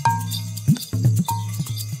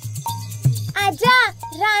 आजा,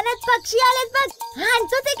 रानात पक्षी आलेत बघ,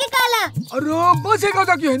 हाणतो ते की काला. अरे बस एका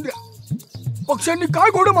जागी हेंद्र्या, पक्ष्यांनी काय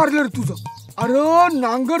घोडं मारलं रे तुझं? अरे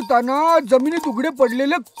नांगरताना जमिनीत उघडे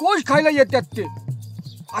पडलेले कोश खायला येतात ते.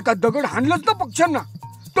 आता दगड हाणलंच ना पक्ष्यांना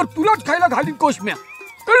तर तुलाच खायला घालीन कोशम्या,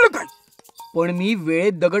 कळलं काय? पण मी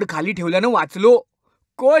वेळेत दगड खाली ठेवल्यानं वाचलो.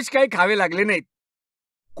 कोश काही खावे लागले नाहीत.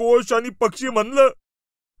 कोश आणि पक्षी म्हणलं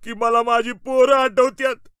की मला माझी पोरं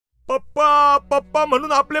आठवत्यात. पप्पा पप्पा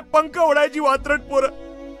म्हणून आपले पंख ओढायची वात्रट पोरं.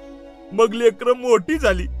 मग लेकरं मोठी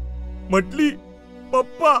झाली, म्हटली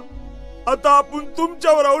पप्पा आता आपण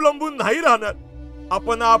तुमच्यावर अवलंबून नाही राहणार,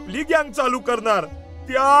 आपण आपली गँग चालू करणार.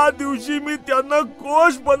 त्या दिवशी मी त्यांना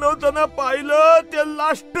कोश बनवताना पाहिलं. ते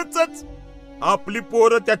लास्टच आपली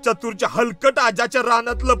पोरं त्या चतुरच्या हलकट आजाच्या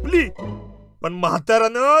रानात लपली, पण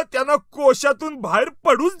म्हातारानं त्यांना कोशातून बाहेर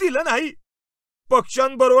पडूच दिलं नाही.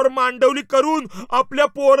 पक्ष्यांबरोबर मांडवली करून आपल्या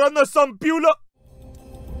पोरांना संपवलं.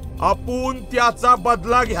 आपण त्याचा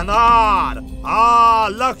बदला घेणार. हा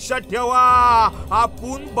लक्षात ठेवा,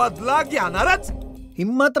 आपण बदला घेणारच.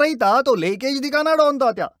 हिम्मत राहता तो लेकेज दिकाना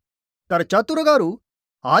डोनता त्या. तर चतुरगारू,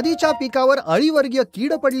 आधीच्या पिकावर अळीवर्गीय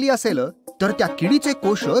कीड पडली असेल तर त्या किडीचे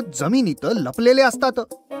कोश जमिनीत लपलेले असतात.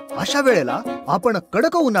 अशा वेळेला आपण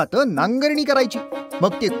कडक उन्हात नांगरणी करायची.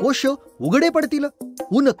 मग ते कोश उघडे पडतील.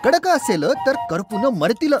 ऊन कडक असेल तर करपून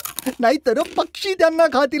मरतील, नाहीतर पक्षी त्यांना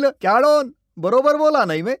खातील. क्याडोन बरोबर बोला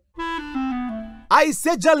नाही मे?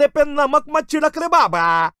 ऐसे जले पे नमक मत छिड़क रे बाबा,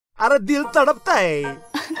 अरे दिल तडपतंय.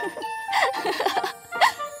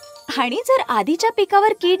 आणि जर आधीच्या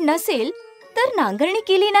पिकावर कीड नसेल तर नांगरणी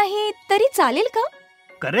केली नाही तरी चालेल का?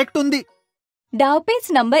 करेक्ट उंदी. डावपेच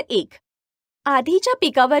नंबर 1. आधीच्या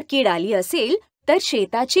पिकावर कीड आली असेल तर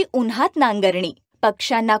शेताची उन्हात नांगरणी,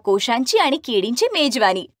 पक्ष्यांना कोशांची आणि किडींची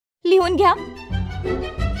मेजवानी. लिहून घ्या.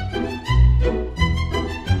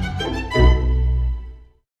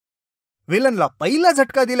 विलनला पहिला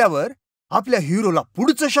झटका दिल्यावर आपल्या हिरोला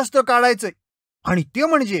पुढचं शस्त्र काढायचंय, आणि ते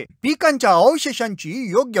म्हणजे पिकांच्या अवशेषांची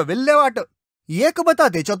योग्य विल्हेवाट. एक बता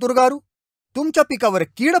ते चतुरगारू, तुमच्या पिकावर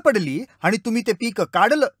कीड पडली आणि तुम्ही ते पीक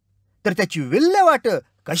काढलं तर त्याची विल्हेवाट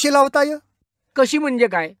कशी लावताय? कशी म्हणजे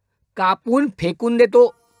काय? कापून फेकून देतो.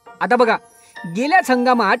 आता बघा, गेल्याच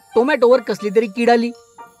हंगामात टोमॅटोवर कसली तरी कीड आली,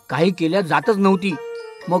 काही केल्या जातच नव्हती.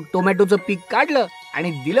 मग टोमॅटोचं पीक काढलं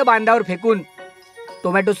आणि दिलं बांधावर फेकून.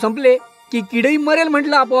 टोमॅटो संपले की किडही मरेल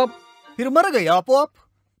म्हटलं आपोआप. फिर मर गई आपोआप.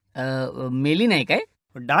 मेली नाही काय?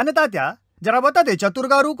 डानता त्या, जरा बता दे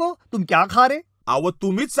चतुरगारू को, तुम क्या खा रे? अव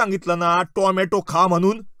तुम्हीच सांगितलं ना टोमॅटो खा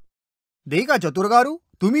म्हणून. दे का चतुरगारू,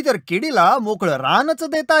 तुम्ही तर किडीला मोकळं रानच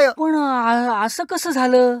देताय. पण असं कसं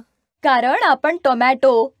झालं? कारण आपण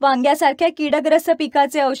टोमॅटो, वांग्यासारख्या कीडग्रस्त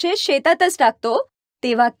पिकाचे अवशेष शेतातच टाकतो,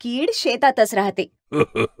 तेव्हा कीड शेतातच राहते.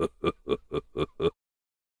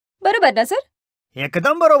 बरोबर ना सर?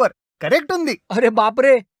 एकदम बरोबर, करेक्ट उंदी. अरे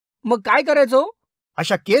बापरे, मग काय करायचो?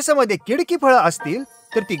 अशा केसमध्ये किडकी फळं असतील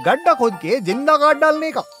तर ती गड्डा खोदके जिंदा गाड डालणे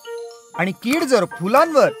का. आणि कीड जर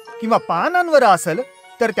फुलांवर किंवा पानांवर असेल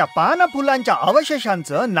तर त्या पाना फुलांच्या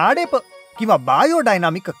अवशेषांचं नाडेप किंवा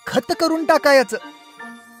बायोडायनामिक खत करून टाकायचं.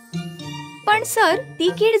 पण सर, ती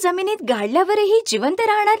कीड जमिनीत गाडल्यावरही जिवंत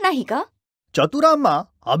राहणार नाही का? चतुराम्मा,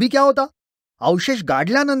 अभि क्या होता? अवशेष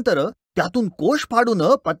गाडल्यानंतर त्यातून कोश फाडून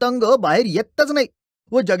पतंग बाहेर येतच नाही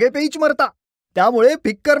व जगेपेच मरता. त्यामुळे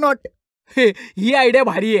फिक्कर नॉट. ही आयडिया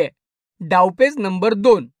भारी आहे. डावपेच नंबर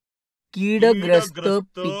 2. कीडग्रस्त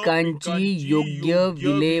पिकांची योग्य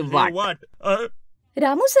विल्हेवाट.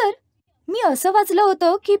 रामू सर, मी असं वाचलं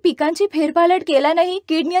होतं की पिकांची फेरपालट केल्यानेही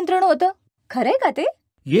कीड नियंत्रण होतं. खरंय का ते?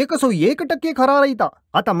 1% खरा राहता.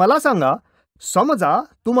 आता मला सांगा, समजा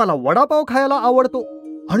तुम्हाला वडापाव खायला आवडतो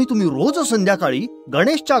आणि तुम्ही रोज संध्याकाळी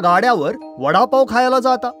गणेशच्या गाड्यावर वडापाव खायला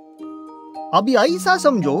जाता. अभि ऐसा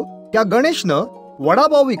समजो त्या गणेशनं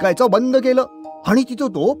वडापाव विकायचं बंद केलं आणि तिथं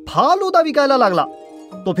तो फालुदा विकायला लागला.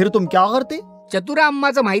 तो फिर तुम क्या करते? चतुरा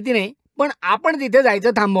अम्माचं माहिती नाही, पण आपण तिथे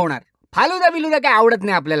जायचं थांबवणार. फालुदा बिलुदा काय आवडत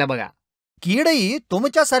नाही आपल्याला बघा. कीडही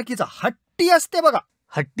तुमच्यासारखीच हट्टी असते बघा.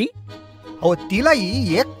 हट्टी? हो,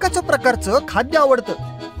 तिलाही एकच प्रकारचं खाद्य आवडतं.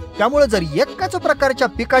 त्यामुळे जर एकाच प्रकारच्या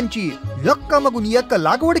पिकांची एकामागून एक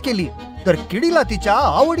लागवड केली तर किडीला तिच्या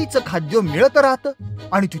आवडीचं खाद्य मिळत राहतं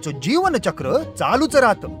आणि तिचं जीवनचक्र चालूच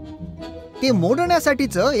राहतं. ते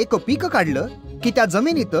मोडण्यासाठीच एक पीक काढलं की त्या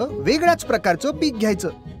जमिनीत वेगळ्याच प्रकारचं पीक घ्यायचं.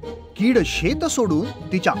 कीड शेत सोडून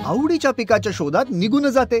तिच्या आवडीच्या पिकाच्या शोधात निघून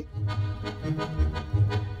जाते.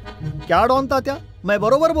 क्या डॉन तात्या, मैं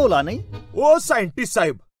बरोबर बोला नाही? ओ सायंटिस्ट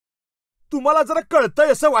साहेब, तुम्हाला जरा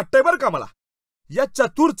कळतंय असं वाटतंय बरं का मला. या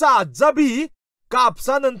चतुरचा आज्जा बी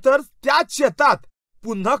कापसानंतर त्याच शेतात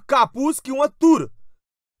पुन्हा कापूस किंवा तूर,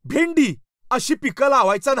 भेंडी अशी पिकं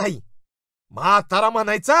लावायचा नाही. म्हातारा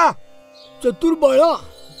म्हणायचा, चतुर बाळा,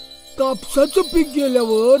 कापसाचं पीक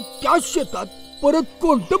गेल्यावर त्याच शेतात परत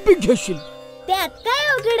कोणतं पीक घेशील? त्यात काय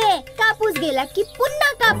अवघड आहे? कापूस गेला की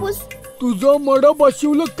पुन्हा कापूस. तुझं मड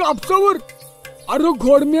बसवलं कापसावर. अरे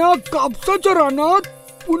घोडम्या, कापसाच्या रानात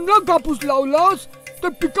पुन्हा कापूस लावलास तर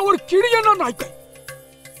पिकावर कीड येणार नाही काय?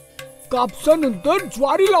 कापसानंतर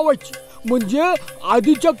ज्वारी लावायची, म्हणजे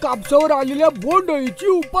आधीच्या कापसावर आलेल्या बोंडअळीची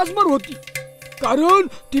उपासमार होती. कारण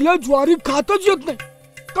तिला ज्वारी खातच येत नाही.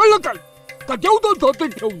 कळलं काय? का ठेवतो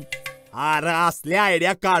ठेवून? अरे असल्या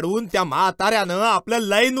आयडिया काढून त्या म्हाताऱ्यानं आपलं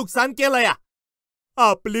लय नुकसान केलं या.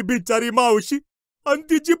 आपली बिचारी मावशी आणि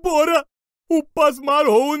तिची पोरं उपासमार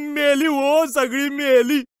होऊन मेली हो, सगळी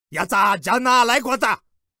मेली. याचा आजा नालायक होता,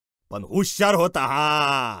 पण हुशार होता.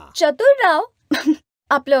 हा चतुरराव,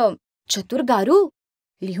 आपलं चतुर गारू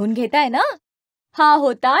लिहून घेताय ना? हा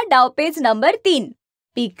होता डावपेच नंबर 3,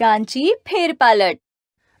 पिकांची फेरपालट.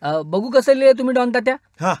 बघू कसं लिहिले तुम्ही डॉन तात्या?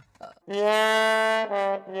 हा.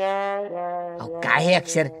 काय हे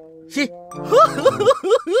अक्षर? शी.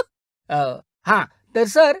 हा तर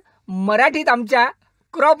सर, मराठीत आमच्या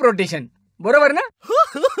क्रॉप रोटेशन, बरोबर ना?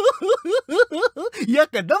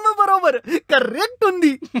 एकदम बरोबर, करेक्ट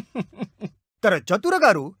हुंदी. तर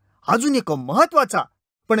चतुरगारू, अजून एक महत्वाचा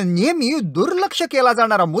पण नेहमी दुर्लक्ष केला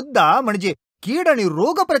जाणारा मुद्दा म्हणजे कीड आणि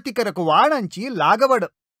रोग प्रतिकारक वाणांची लागवड.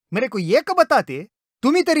 मेरे को एक बताते,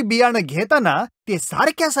 तुम्ही तरी बियाणं घेताना ते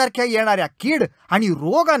सारख्या सारख्या येणाऱ्या कीड आणि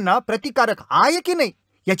रोगांना प्रतिकारक आहे की नाही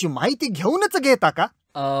याची माहिती घेऊनच घेता का?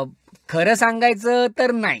 खरं सांगायचं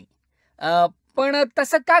तर नाही, पण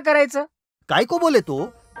तसं का करायचं? काय को बोले तो,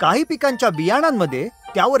 काही पिकांच्या बियाणांमध्ये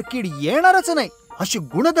त्यावर कीड येणारच नाही अशी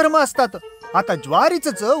गुणधर्म असतात. आता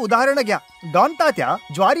ज्वारीच उदाहरण घ्या. डॉन तात्या,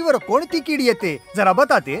 ज्वारीवर कोणती कीड येते जरा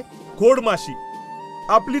बताते? खोडमाशी.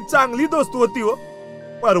 आपली चांगली दोस्त होती हो,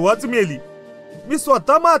 परवाच मेली. मी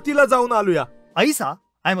स्वतः मातीला जाऊन आलोया. ऐसा,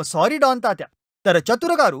 आय एम सॉरी डॉन तात्या. तर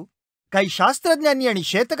चतुरगारू, काही शास्त्रज्ञांनी आणि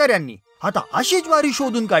शेतकऱ्यांनी आता अशी ज्वारी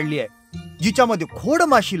शोधून काढली आहे जिच्यामध्ये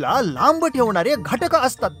खोडमाशीला लांब ठेवणारे घटक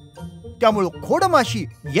असतात. त्यामुळे खोडमाशी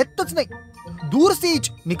येतच नाही, दूर से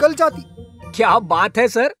निकल जाती. क्या बात है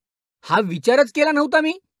सर, हा विचारच केला नव्हता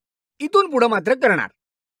मी. इथून पुढे मात्र करणार.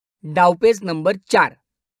 डावपेच नंबर 4,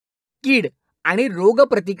 कीड आणि रोग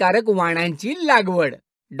प्रतिकारक वाणांची लागवड.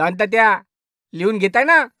 डॉन तात्या, लिहून घेताय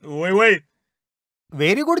ना? वय वय.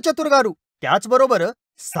 Very good चतुरगारू. त्याचबरोबर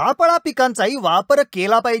सापळा पिकांचाही वापर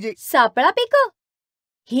केला पाहिजे. सापळा पिकं?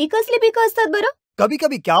 ही कसली पिकं असतात बरं? कभी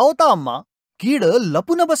कभी क्या होता अम्मा, कीड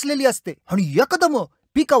लपून बसलेली असते आणि एकदम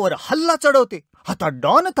पिकावर हल्ला चढवते. आता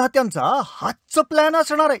डॉन तात्यांचा हातचा प्लॅन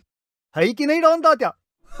असणार आहे, है की नाही डॉन तात्या?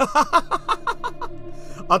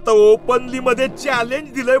 आता ओपनली मध्ये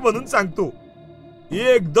चॅलेंज दिलंय म्हणून सांगतो,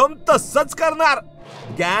 एकदम तसंच करणार.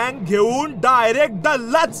 गँग घेऊन डायरेक्ट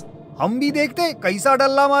डल्लाच. हम भी देखते कैसा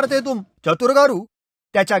डल्ला मारते तुम. चतुरगारू,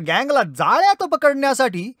 त्याच्या गँगला जाळ्यात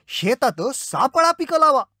पकडण्यासाठी शेतात सापळा पिकं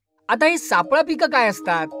लावा. आता ही सापळा पिकं काय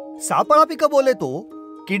असतात? सापळा पिकं बोले तो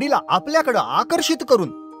किडीला आपल्याकडे आकर्षित करून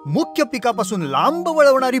मुख्य पिकापासून लांब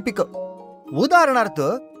वळवणारी पिकं. उदाहरणार्थ,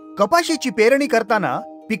 कपाशीची पेरणी करताना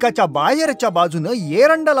पिकाच्या बाहेरच्या बाजूनं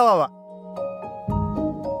एरंड लावावा.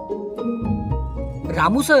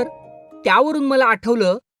 रामू सर, त्यावरून मला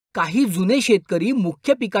आठवलं, काही जुने शेतकरी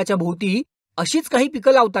मुख्य पिकाच्या भोवती अशीच काही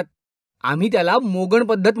पिकं लावतात. आम्ही त्याला मोगण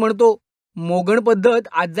पद्धत म्हणतो. मोगण पद्धत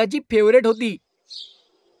आजाची फेवरेट होती.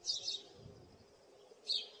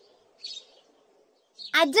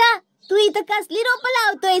 आजा, तू इथं कसली रोपं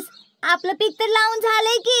लावतोयस? आपलं पीक तर लावून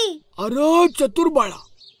झालंय की. अरे चतुर बाळा,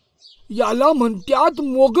 याला म्हणतात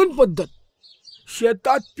मोगण पद्धत.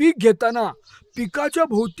 शेतात पीक घेताना पिकाच्या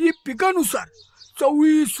भोवती पिकानुसार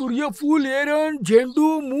चवळी, सूर्यफूल, एरण,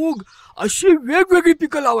 झेंडू, मूग अशी वेगवेगळी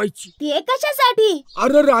पिकं लावायची. ते कशासाठी?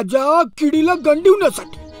 अरे राजा, किडीला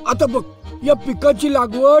गंडिवण्यासाठी. आता बघ, या पिकाची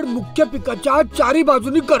लागवड मुख्य पिकाच्या चारी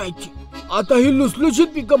बाजूनी करायची. आता ही लुसलुशीत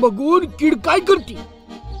पिकं बघून कीड काय करते?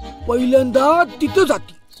 पहिल्यांदा तिथं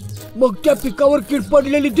जाते. मग त्या पिकावर कीड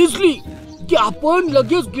पडलेली दिसली की आपण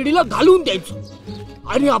लगेच किडीला घालून द्यायचं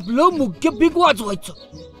आणि आपलं मुख्य पीक वाचवायचं.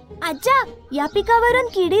 आज्जा, या पिकावरून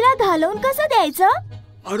किडीला घालवून कसं द्यायचं?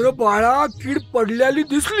 अरे बाळा, कीड पडलेली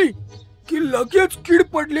दिसली की लगेच कीड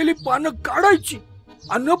पडलेली पानं काढायची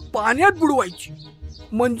आणि पाण्यात बुडवायची.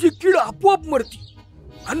 म्हणजे कीड आपोआप मरती.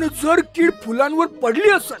 आणि जर कीड फुलांवर पडली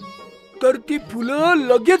असेल तर ती फुलं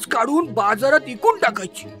लगेच काढून बाजारात विकून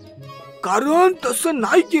टाकायची. कारण तसं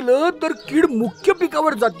नाही केलं तर कीड मुख्य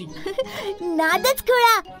पिकावर जाती. नादच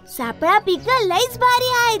खुळा, सापळा पिकं लईच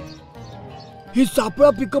भारी आहेत. ही सापळा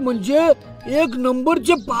पिकं म्हणजे एक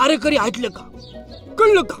नंबरचे पहारेकरी आहेत का?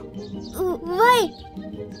 कळलं का? वय.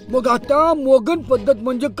 मग आता मोगन पद्धत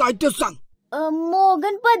म्हणजे काय ते सांग.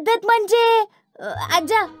 मोगन पद्धत म्हणजे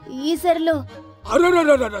आज्जा, विसरलो. अरे,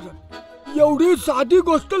 एवढी साधी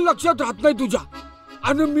गोष्ट लक्षात राहत नाही तुझ्या.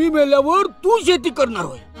 आणि मी मेल्यावर तू शेती करणार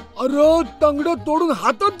होय. अरे, तंगड तोडून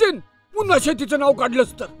हातात देन पुन्हा शेतीचं नाव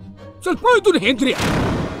काढलंस तर. चल पळ इथून हेंद्रिया.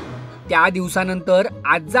 त्या दिवसानंतर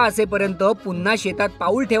आज्जा असेपर्यंत पुन्हा शेतात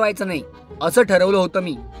पाऊल ठेवायचं नाही असं ठरवलं होतं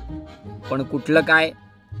मी. पण कुठलं काय,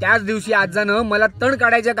 त्याच दिवशी आज्जानं मला तण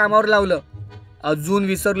काढायच्या कामावर लावलं. अजून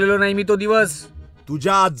विसरलेलो नाही मी तो दिवस.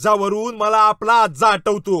 तुझ्या आज्जावरून मला आपला आज्जा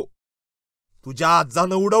आठवतो. तुझ्या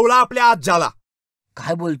आज्जानं उडवला आपल्या आज्जाला.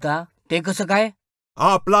 काय बोलता? ते कसं काय?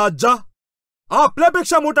 आपला आज्जा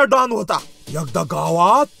आपल्यापेक्षा मोठा डॉन होता. एकदा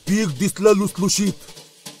गावात पीक दिसलं लुसलुशीत,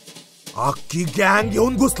 अख्खी गँग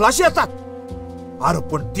घेऊन घुसला शेतात. अरे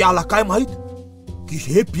पण त्याला काय माहित की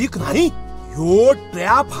हे पीक नाही, ह्यो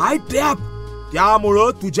ट्रॅप हाय, ट्रॅप.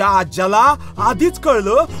 त्यामुळं तुझ्या आज्याला आधीच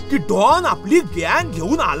कळलं की डॉन आपली गँग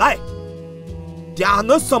घेऊन आलाय.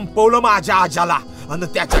 त्यानं संपवलं माझ्या आज्याला आणि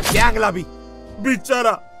त्याच्या गँगला बी.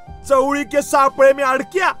 बिचारा, चवळी के सापळे में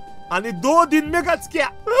अडक्या आणि 2 दिन में गचक्या.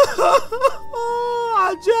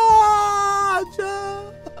 आजा,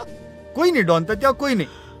 आजा. कोई नाही डॉन, तर त्या कोई नाही.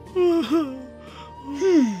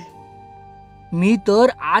 मी तर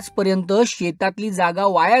आजपर्यंत शेतातली जागा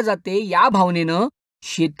वाया जाते या भावनेनं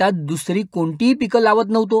शेतात दुसरी कोणतीही पिकं लावत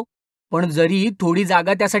नव्हतो. पण जरी थोडी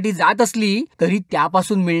जागा त्यासाठी जात असली तरी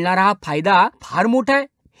त्यापासून मिळणारा हा फायदा फार मोठा आहे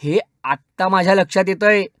हे आत्ता माझ्या लक्षात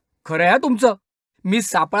येतंय. खरं आहे तुमचं. मी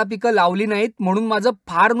सापळा पिकं लावली नाहीत म्हणून माझं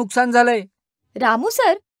फार नुकसान झालंय. रामू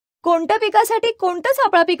सर, कोणत्या पिकासाठी कोणतं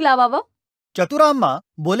सापळा पीक लावावं? चतुराम्मा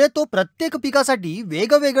बोले तो प्रत्येक पिकासाठी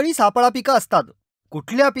वेगवेगळी सापळा पिकं असतात.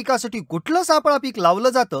 कुठल्या पिकासाठी कुठलं सापळा पीक लावलं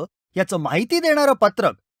जातं याचं माहिती देणारं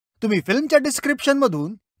पत्रक तुम्ही फिल्मच्या डिस्क्रिप्शन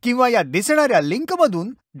मधून किंवा या दिसणाऱ्या लिंक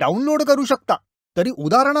मधून डाउनलोड करू शकता. तरी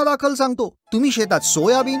उदाहरणादाखल सांगतो, तुम्ही शेतात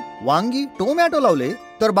सोयाबीन, वांगी, टोमॅटो लावले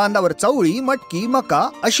तर बांधावर चवळी, मटकी, मका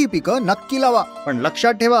अशी पिकं नक्की लावा. पण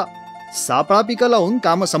लक्षात ठेवा, सापळा पिकं लावून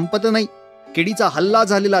काम संपत नाही. किडीचा हल्ला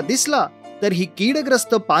झालेला दिसला तर ही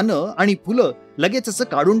कीडग्रस्त पानं आणि फुलं लगेचच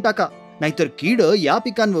काढून टाका. नाहीतर कीड या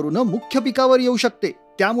पिकांवरून मुख्य पिकावर येऊ शकते.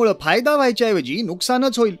 त्यामुळे फायदा व्हायच्या ऐवजी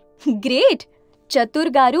नुकसानच होईल. ग्रेट. चतुर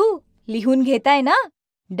गारू, लिहून घेताय ना?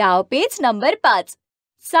 डावपेच नंबर 5,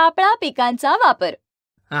 सापळा पिकांचा वापर.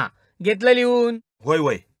 हा, घेतलं लिहून. होय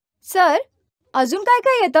होय. सर, अजून काय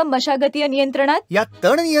काय येतं मशागतीय नियंत्रणात? या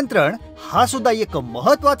तण नियंत्रण हा सुद्धा एक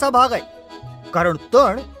महत्वाचा भाग आहे. कारण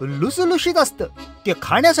तण लुसलुशीत असतं. ते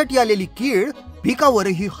खाण्यासाठी आलेली कीड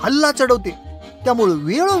पिकावरही हल्ला चढवते. त्यामुळे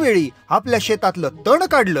वेळोवेळी आपल्या शेतातलं तण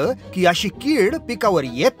काढलं की अशी कीड पिकावर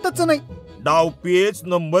येतच नाही. डावपेच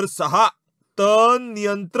नंबर 6, तण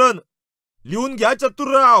नियंत्रण. लिहून घ्या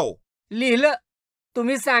चतुरराव. लिहिलं.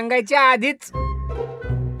 तुम्ही सांगायच्या आधीच.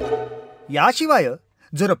 याशिवाय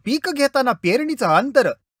जर पीक घेताना पेरणीचं अंतर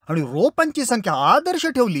आणि रोपांची संख्या आदर्श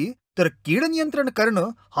ठेवली तर कीड नियंत्रण करणं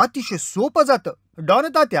अतिशय सोपं जातं. डॉन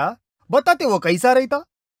तात्या, बताते वो कैसा रहता?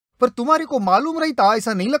 पर तुम्हारे को मालूम रहता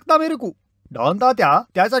ऐसा नहीं लगता मेरे को. डॉन तात्या,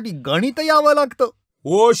 त्यासाठी गणित यावं लागतं.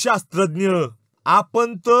 ओ शास्त्रज्ञ,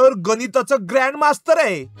 आपण तर गणिताचं ग्रँड मास्टर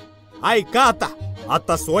आहे. ऐका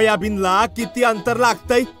आता सोयाबीनला किती अंतर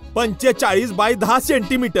लागतंय? 45 बाय 10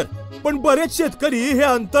 सेंटीमीटर. पण बरेच शेतकरी हे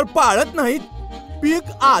अंतर पाळत नाहीत.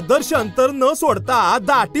 पीक आदर्श अंतर न सोडता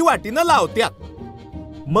दाटी वाटीनं लावतात.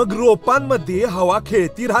 मग रोपांमध्ये हवा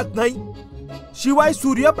खेळती राहत नाही. शिवाय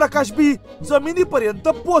सूर्यप्रकाश बी जमिनीपर्यंत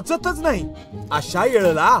पोचतच नाही. अशा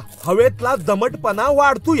वेळेला हवेतला दमटपणा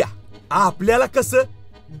वाढतो. या आपल्याला कसं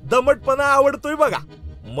दमटपणा आवडतोय बघा.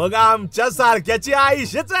 मग आमच्या सारख्याची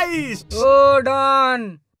आईशच आईश. ओ डॉन,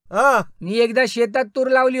 हा, मी एकदा शेतात तूर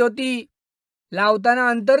लावली होती. लावताना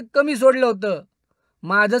अंतर कमी सोडलं होतं.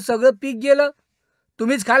 माझं सगळं पीक गेलं.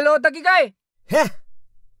 तुम्हीच खाल्लं होतं की काय? हे,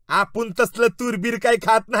 आपण तसलं तुरबीर काही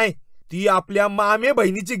खात नाही. ती आपल्या मामे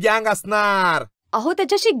बहिणीची गँग असणार. अहो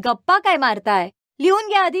त्याच्याशी गप्पा काय मारताय? लिहून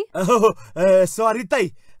घ्या आधी. सॉरी ताई,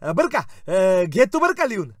 बर का, घेतो बर का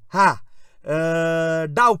लिहून. हा,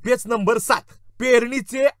 डावपेच नंबर 7,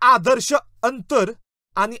 पेरणीचे आदर्श अंतर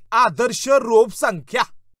आणि आदर्श रोप संख्या.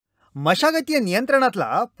 मशागतीय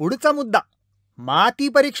नियंत्रणातला पुढचा मुद्दा, माती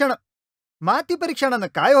परीक्षण. माती परीक्षणानं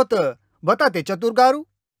काय होतं बताते चतुर्गारू?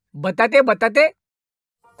 बताते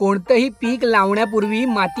कोणतंही पीक लावण्यापूर्वी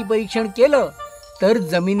माती परीक्षण केलं तर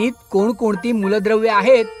जमिनीत कोणकोणती मूलद्रव्ये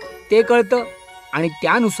आहेत ते कळतं आणि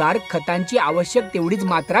त्यानुसार खतांची आवश्यक तेवढीच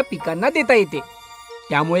मात्रा पिकांना देता येते.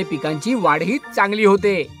 त्यामुळे पिकांची वाढही चांगली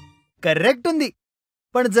होते. करेक्ट ఉంది.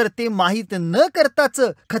 पण जर ते माहीत न करताच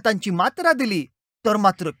खतांची मात्रा दिली तर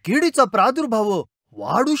मात्र किडीचा प्रादुर्भाव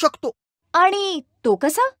वाढू शकतो. आणि तो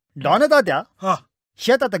कसा? डॉन दाद्या, हा,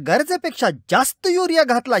 शेतात गरजेपेक्षा जास्त युरिया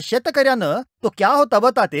घातला शेतकऱ्यानं तो क्या होता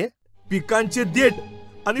बताते? पिकांचे देठ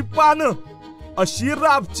आणि पानं अशी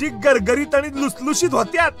राबची गरगरीत आणि लुसलुशीत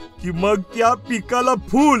होत्यात की मग त्या पिकाला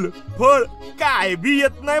फूल फळ काय बी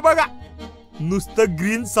येत नाही बघा. नुसतं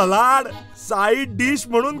ग्रीन सलाड साईड डिश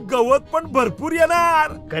म्हणून गवत पण भरपूर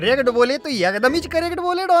येणार. करेक्ट बोले तो एकदमच करेक्ट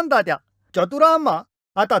बोले डॉन दाद्या. चतुराम्मा,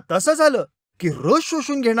 आता तसं झालं की रस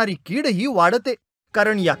शोषून घेणारी कीड ही वाढते,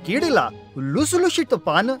 कारण या कीडीला लुसलुशीत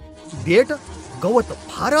पानं, देठ, गवत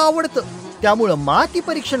फार आवडतं. त्यामुळं माती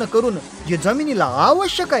परीक्षण करून जे जमिनीला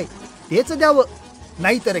आवश्यक आहे तेच द्यावं,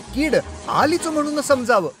 नाहीतर कीड आलीच म्हणून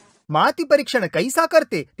समजावं. माती परीक्षण कैसा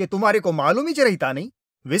करते ते तुम्हारे को मालूमीच राहता नाही?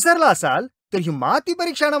 विसरला असाल तर ही माती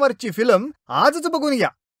परीक्षणावरची फिल्म आजच बघून घ्या.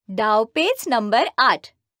 डावपेच नंबर 8,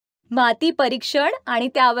 माती परीक्षण आणि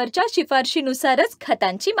त्यावरच्या शिफारशीनुसारच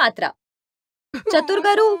खतांची मात्रा.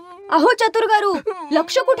 चतुर्गारू, अहो चतुर्गारू,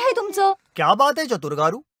 लक्ष कुठे आहे तुमचं? क्या बात आहे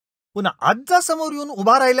चतुर्गारू, पुन्हा आजचा समोर येऊन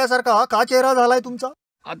उभा राहिल्यासारखा का चेहरा झालाय तुमचा?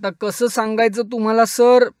 आता कसं सांगायचं तुम्हाला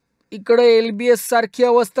सर, इकडे LBS सारखी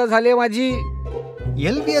अवस्था झाली माझी.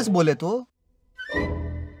 LBS बोले तो?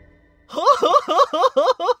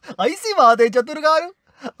 ऐसी बात आहे चतुर्गारू.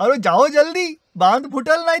 अरे जाओ जल्दी, बांध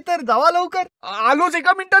फुटल नाही तर जावा लवकर. आलोच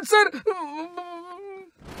एका मिनिटात सर.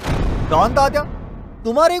 डॉन दाद्या,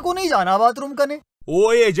 तुम्हारे को नहीं जाना बाथरूम कने?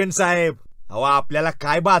 ओ एजंट साहेब, अहो आपल्याला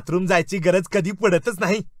काय बाथरूम जायची गरज कधी पडतच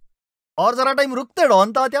नाही. और जरा टाइम रुकते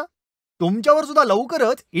डॉन तात्या, तुमच्यावर सुद्धा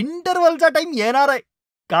लवकरच इंटरवलचा टाइम येणार आहे,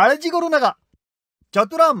 काळजी करू नका.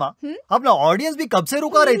 चतुराम्मा, आपला ऑडियन्स भी कब से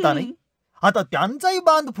रुका रहता नाही? आता त्यांचाही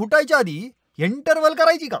बांध फुटायच्या आधी इंटरवल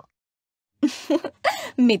करायची का?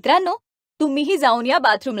 मित्रांनो, तुम्हीही जाऊन या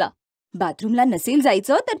बाथरूमला. बाथरूमला नसेल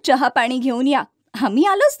जायचं तर चहा पाणी घेऊन या. आम्ही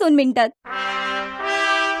आलोच 2 मिनिटात.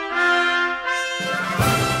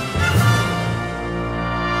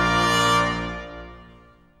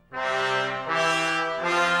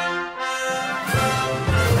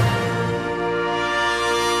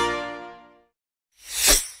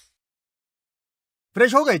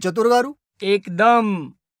 फ्रेश हो गए चतुर्गारू? एकदम.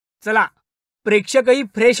 चला, प्रेक्षकही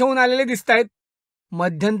फ्रेश होऊन आलेले दिसतायत.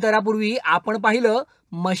 मध्यंतरापूर्वी आपण पाहिलं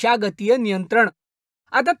मशागतीय नियंत्रण.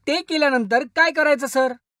 आता ते केल्यानंतर काय करायचं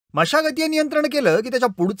सर? मशागतीय नियंत्रण केलं की त्याच्या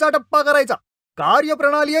पुढचा टप्पा करायचा,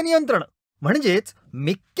 कार्यप्रणालीय नियंत्रण, म्हणजेच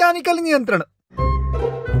मेकॅनिकल नियंत्रण.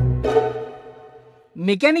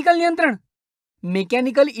 मेकॅनिकल नियंत्रण?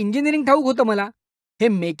 मेकॅनिकल इंजिनिअरिंग ठाऊक होतं मला. हे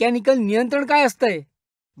मेकॅनिकल नियंत्रण काय असतंय?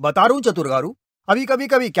 बतारू चतुर्गारू, अभी कभी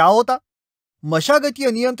कभी क्या होता, मशागतीय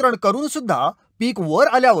नियंत्रण करून सुद्धा पीक वर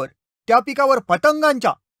आल्यावर त्या पिकावर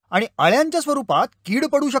पतंगांच्या आणि अळ्यांच्या स्वरूपात कीड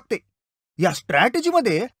पडू शकते. या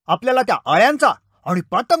स्ट्रॅटेजीमध्ये आपल्याला त्या अळ्यांचा आणि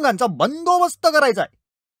पतंगांचा बंदोबस्त करायचा आहे.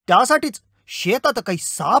 त्यासाठीच शेतात काही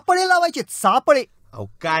सापळे लावायचे, सापळे. अहो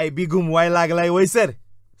काय बी घुमवायला लागलाय वय सर.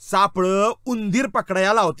 सापळं उंदीर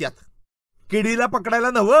पकडायला लावत्यात, किडीला पकडायला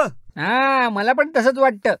नव्हं. हा, मला पण तसंच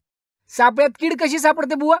वाटतं. सापळ्यात कीड कशी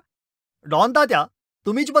सापडते बुवा? डॉन तात्या,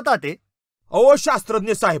 तुम्हीच बताते. अहो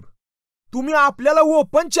शास्त्रज्ञ साहेब, तुम्ही आपल्याला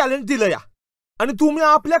ओपन चॅलेंज दिलं या आणि तुम्ही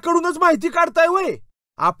आपल्याकडूनच माहिती काढताय वय.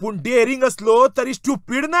 आपण डेअरिंग असलो तरी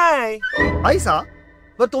स्टुपिड नाही. ऐसा,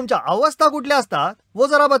 पण तुमच्या अवस्था कुठल्या असतात वो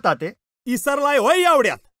जरा बताते. इसरलाय होय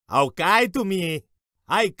एवढ्यात? अहो काय तुम्ही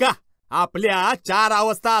ऐका, आपल्या 4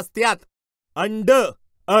 अवस्था असत्यात: अंड,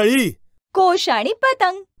 अळी, कोश आणि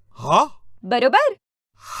पतंग. हा बरोबर.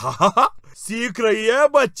 हा, सीख रही है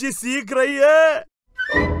बच्ची, सीख रही है.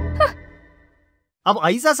 अब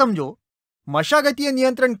ऐसा समजो, मशागतीय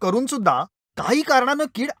नियंत्रण करून सुद्धा काही कारणानं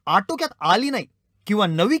कीड आटोक्यात आली नाही किंवा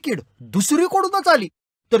नवी कीड दुसरीकडूनच आली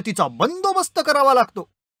तर तिचा बंदोबस्त करावा लागतो.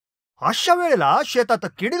 अशा वेळेला शेतात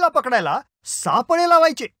किडीला पकडायला सापळे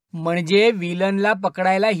लावायचे. म्हणजे विलनला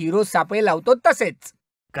पकडायला हिरो सापळे लावतो तसेच.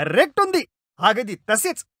 करेक्ट होंदी. अगदी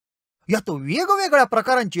तसेच. यात वेगवेगळ्या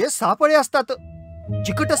प्रकारांचे सापळे असतात.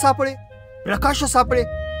 चिकट सापळे, प्रकाश सापळे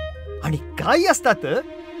आणि काही असतात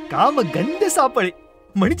कामगंध सापळे,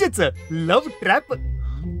 म्हणजेच लव्ह ट्रॅप.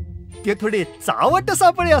 ते थोडे चावट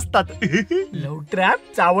सापळे असतात. लव ट्रॅप,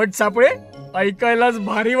 चावट सापळे ऐकायलाच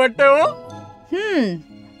भारी वाटतं.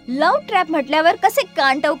 लव्ह ट्रॅप म्हटल्यावर कसे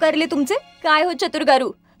कान टवकारले तुमचे? काय हो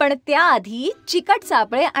चतुरगारू, पण त्याआधी चिकट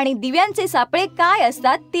सापळे आणि दिव्यांचे सापळे काय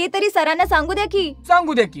असतात ते तरी सरांना सांगू द्या की.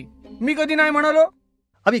 सांगू द्या की, मी कधी नाही म्हणालो.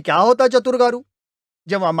 अभि क्या होता चतुरगारू?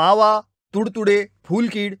 जेव्हा मावा, तुडतुडे,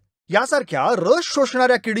 फुलकीड यासारख्या रस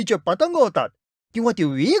शोषणाऱ्या किडीचे पतंग होतात किंवा ते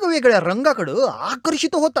वेगवेगळ्या रंगाकडे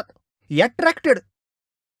आकर्षित होतात. अट्रॅक्टेड.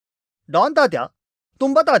 डॉन तात्या,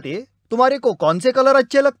 तुम बताते तुम्हारे को कौन से कलर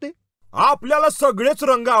अच्छे लगते? आपल्याला सगळेच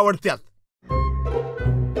रंग आवडतात.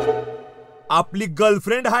 आपली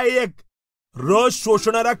गर्लफ्रेंड आहे एक रस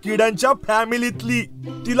शोषणाऱ्या किड्यांच्या फॅमिलीतली.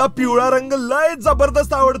 तिला पिवळा रंग लय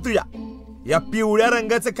जबरदस्त आवडतो. या पिवळ्या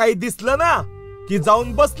रंगाचं काही दिसलं ना की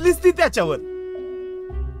जाऊन बसलीस ती त्याच्यावर.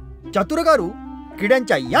 चतुरगारू,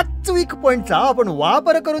 किड्यांच्या याच वीक पॉइंटचा आपण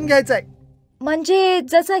वापर करून घ्यायचा आहे. म्हणजे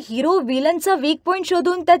जसा हिरो विलनचा वीक पॉइंट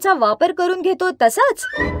शोधून त्याचा वापर करून घेतो तसाच?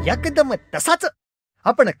 एकदम तसाच.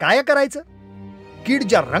 आपण काय करायचं? कीड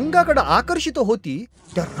ज्या रंगाकडे आकर्षित होती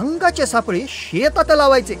त्या रंगाचे सापळे शेतात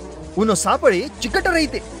लावायचे. उन सापळे चिकट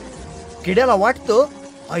राहते. किड्याला वाटतं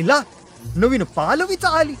आईला नवीन पालवीचा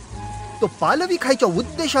आली. तो पालवी खायच्या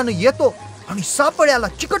उद्देशाने येतो आणि सापळ्याला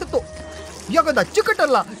चिकटतो. एकदा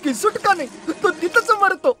चिकटला की सुटका नाही, तो तिथंच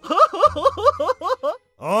मरतो.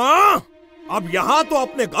 अब यहाँ तो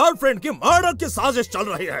अपने गर्लफ्रेंड की मर्डर की साजिश चल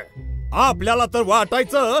रही है. आपल्याला तर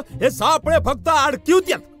वाटायचं हे सापळे फक्त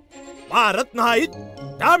अडकिवत्यात, मारत नाहीत.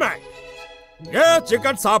 Dam it. ये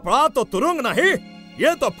चिकट सापळा तो तुरुंग नहीं,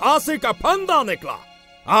 ये तो फांसी का फंदा निकला.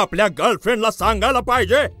 आपल्या गर्लफ्रेंडला सांगायला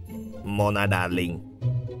पाहिजे, मोना डार्लिंग,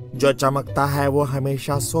 जो चमकता है वो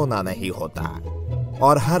हमेशा सोना नहीं होता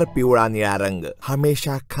और हर पिवळा निळा रंग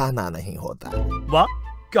हमेशा खाना नहीं होता. वाह,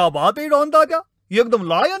 क्या बात है डॉन तात्या, एकदम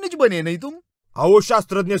लायनीच बने नाही तुम. अहो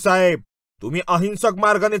शास्त्रज्ञ साहेब, तुम्ही अहिंसक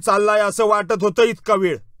मार्गाने चाललाय असं वाटत होतं इतका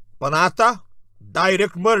वेळ, पण आता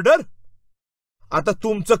डायरेक्ट मर्डर. आता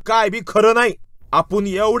तुमचं काय बी खरं नाही. आपण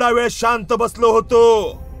एवढा वेळ शांत बसलो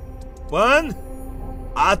होतो, पण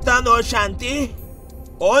आता नो शांती,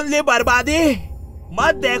 ओनली बर्बादी.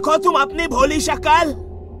 मत देखो तुम अपनी भोली शक्ल,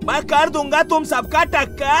 मैं कर दूंगा तुम सबका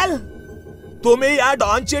टक्कर. तुम्ही या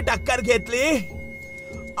डॉनची टक्कर घेतली,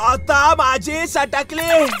 आता माझी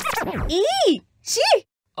सटकली. ई शी.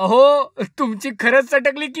 अहो, तुमची खरंच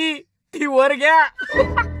सटकली की ती वर घ्या.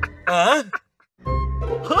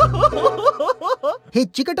 हे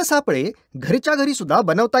चिकट सापळे घरच्या घरी सुद्धा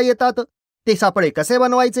बनवता येतात. ते सापळे कसे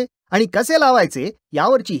बनवायचे आणि कसे लावायचे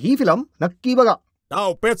यावरची ही फिल्म नक्की बघा.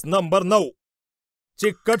 नाव पेच नंबर 9,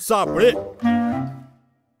 चिकट सापळे.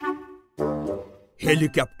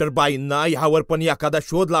 हेलिकॉप्टर बाईंना यावर पण एखादा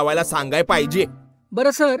शोध लावायला सांगाय पाहिजे.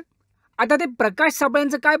 बरं सर, आता ते प्रकाश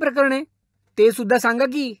सापळ्यांचं काय प्रकरण आहे ते सुद्धा सांगा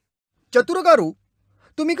की. चतुरगारू,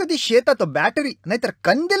 तुम्ही कधी शेतात बॅटरी नाहीतर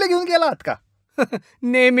कंदील घेऊन गेलात का?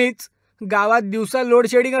 नेहमीच. गावात दिवसा लोड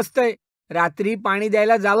शेडिंग असतंय, रात्री पाणी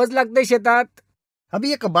द्यायला जावंच लागतंय शेतात.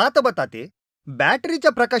 अभी एक बात बताते,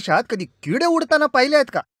 बॅटरीच्या प्रकाशात कधी किडे उडताना पाहिले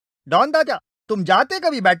आहेत का? डॉन दादा, तुम जाते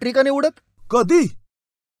कधी बॅटरी का नाही उडत? कधी?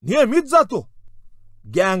 नेहमीच जातो.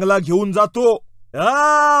 गँगला घेऊन जातो.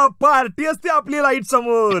 पार्टी असते आपली लाईट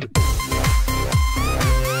समोर.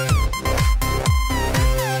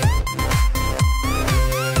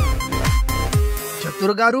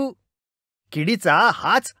 चतुरगारू, किडीचा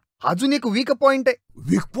हाच अजून एक वीक पॉइंट आहे.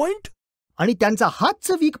 Weak point? आणि त्यांचा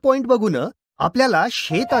हाच वीक पॉइंट बघून आपल्याला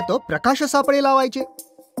शेतात प्रकाश सापळे लावायचे.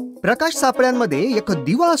 प्रकाश सापळ्यांमध्ये एक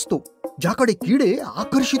दिवा असतो ज्याकडे किडे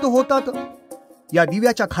आकर्षित होतात. या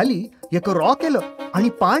दिव्याच्या खाली एक रॉकेल आणि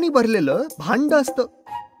पाणी भरलेलं भांड असतं.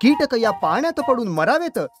 कीटक या पाण्यात पडून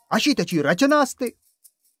मरावेत अशी त्याची रचना असते.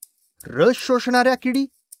 रस शोषणाऱ्या किडी,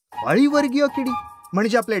 अळीवर्गीय किडी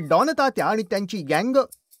म्हणजे आपले डॉन तात्या आणि त्यांची गँग.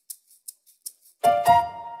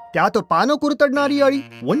 त्यात पानं कुरतडणारी अळी,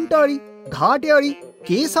 वंट अळी, घाटे अळी,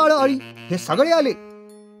 केसाळ अळी हे सगळे आले.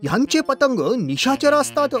 ह्यांचे पतंग निशाचर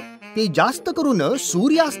असतात. ते जास्त करून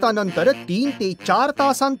सूर्यास्तानंतर 3 ते 4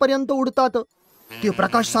 तासांपर्यंत उडतात. ते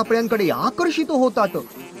प्रकाश सापळ्यांकडे आकर्षित होतात.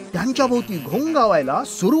 त्यांच्या भोवती घोंगावायला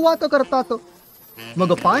सुरुवात करतात.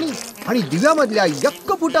 मग पाणी आणि दिव्यामधल्या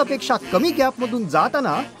 1 फुटापेक्षा कमी गॅपमधून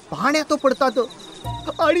जाताना पाण्यात पडतात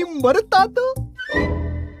आणि मरतात.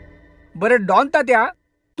 बरं डॉन तात्या,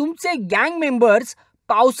 तुमचे गँग मेंबर्स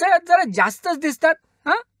पावसाळ्यात जरा जास्तच दिसतात.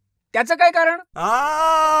 त्याचं काय कारण?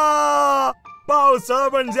 पावसाळा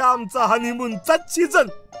म्हणजे आमचा हनीमूनचाच सीझन.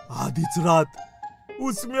 आधीच रात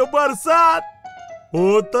उसमे बरसात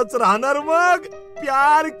होतच राहणार मग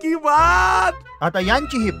प्यार की बात. आता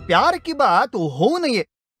यांची ही प्यार की बात होऊ नये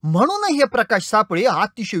म्हणून हे प्रकाश सापळे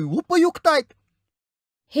अतिशय उपयुक्त आहेत.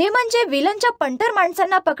 हे म्हणजे विलनच्या पंटर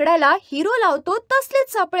माणसांना पकडायला हिरो लावतो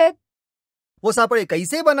तसलेच सापळे. वो सापळे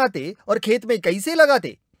कैसे बनाते और खेत में कैसे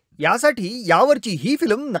लगाते यासाठी यावरची ही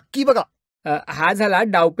फिल्म नक्की बघा. हा झाला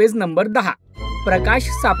डावपेच नंबर 10, प्रकाश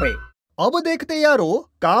सापळे. अब देखते यारो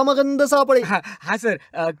कामगंध सापळे. हा सर,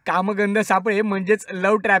 कामगंध सापळे म्हणजेच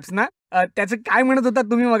लव्ह ट्रॅप्स ना? त्याचं काय म्हणत होता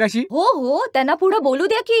तुम्ही मगाशी? हो हो, त्यांना पुढे बोलू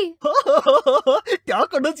द्या की.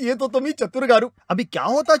 त्याकडेच येत होतो मी चतुरगारू. अभि क्या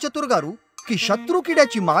होता चतुरगारू की शत्रू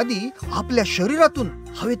किड्याची मादी आपल्या शरीरातून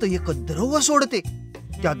हवेत एक द्रव सोडते.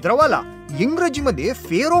 त्या द्रवाला इंग्रजीमध्ये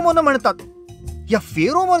फेरोमोन म्हणतात. या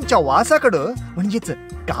फेरोमोनच्या वासाकडं म्हणजेच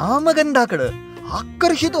कामगंधाकडं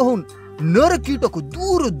आकर्षित होऊन नर कीटक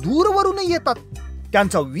दूर दूरवरून येतात.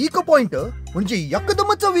 त्यांचा वीक पॉइंट म्हणजे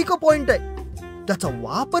एकदमच वीक पॉइंट आहे. त्याचा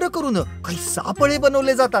वापर करून काही सापळे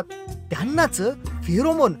बनवले जातात. त्यांनाच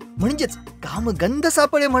फेरोमोन म्हणजेच कामगंध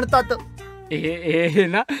सापळे म्हणतात. हे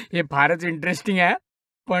ना, हे फारच इंटरेस्टिंग आहे,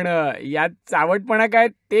 पण यात चावटपणा काय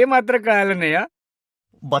ते मात्र कळालं नाही.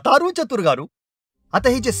 बतारू चतुरगारू. आता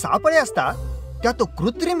हे जे सापळे असतात त्यात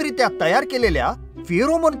कृत्रिमरित्या तयार केलेल्या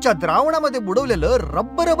फेरोमोनच्या द्रावणामध्ये बुडवलेलं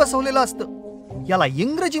रब्बर बसवलेलं असतं. याला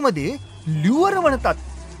इंग्रजीमध्ये ल्युअर म्हणतात.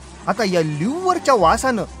 आता या ल्युअरच्या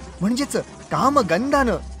वासानं म्हणजेच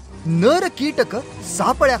कामगंधानं नर कीटक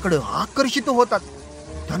सापळ्याकडे आकर्षित होतात.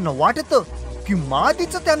 त्यांना वाटतं की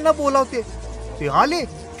मादीच त्यांना बोलावते. ते आले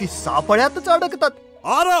की सापळ्यातच अडकतात.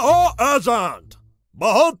 अरे हो एजंट,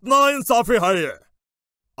 बहुत नाइंसाफी है ये.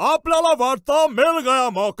 आपल्याला वाटतं मिल गया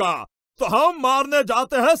मौका तो हम मारने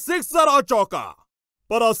जाते हैं सिक्सर और चौका,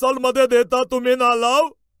 पर असल मध्ये देता तुम्ही ना लव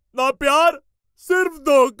ना प्यार, सिर्फ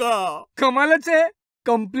धोका. कमालच आहे.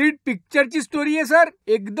 कंप्लीट पिक्चरची स्टोरी आहे सर,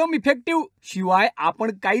 एकदम इफेक्टिव्ह. शिवाय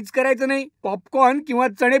आपण काहीच करायचं नाही, पॉपकॉर्न किंवा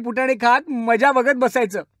चणे पुटाणे खात मजा बघत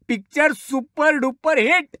बसायचं. Picture super duper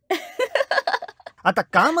hit. आता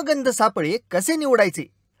कामगंध सापळे कसे निवडायचे,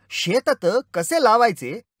 शेतात कसे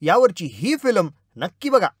लावायचे यावरची ही फिल्म नक्की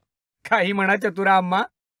बघा. काही म्हणा चतुरा अम्मा,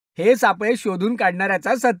 हे सापळे शोधून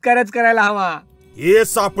काढणाऱ्याचा सत्कारच करायला हवा. हे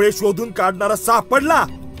सापळे शोधून काढणारा सापडला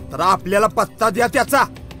तर आपल्याला पत्ता द्या त्याचा.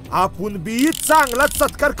 आपण बी चांगलाच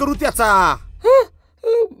सत्कार करू त्याचा.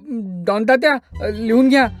 डॉन तात्या, लिहून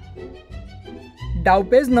घ्या.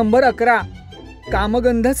 डावपेच नंबर 11,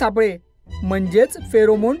 कामगंध सापळे म्हणजेच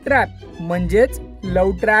फेरोमोन ट्रॅप म्हणजेच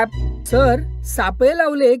लव ट्रॅप. सर, सापळे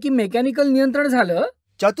लावले की मेकॅनिकल नियंत्रण झालं?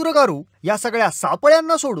 चतुरगारू, या सगळ्या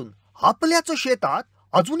सापळ्यांना सोडून आपल्याच शेतात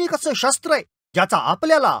अजून एक असं शस्त्र आहे ज्याचा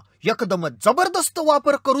आपल्याला एकदम जबरदस्त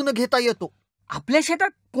वापर करून घेता येतो. आपल्या शेतात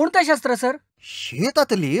कोणतं शस्त्र सर?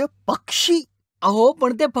 शेतातले पक्षी. अहो,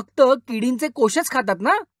 पण ते फक्त किडींचे कोशच खातात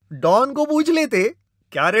ना? डॉन को बुझले ते.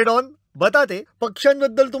 क्या रे डॉन, बताते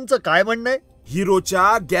पक्ष्यांबद्दल तुमचं काय म्हणणं आहे?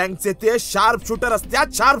 हिरोच्या गँगचे ते शार्प शूटर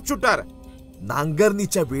असतात, शार्प शूटर.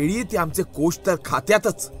 नांगरणीच्या वेळी ते आमचे कोश तर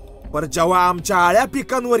खात्यातच, पर जेव्हा आमच्या आळ्या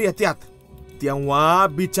पिकांवर येतात तेव्हा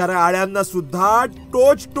बिचारा आळ्यांना सुद्धा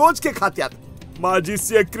टोच टोच के खात्यात. माझी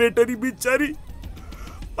सेक्रेटरी बिचारी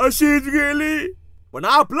अशीच गेली. पण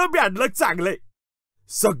आपलं बॅडलक चांगलंय,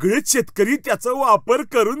 सगळेच शेतकरी त्याचा वापर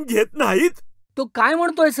करून घेत नाहीत. तो काय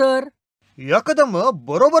म्हणतोय सर? एकदम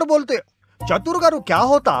बरोबर बोलतोय चतुरगारू. क्या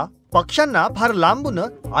होता, पक्ष्यांना फार लांबून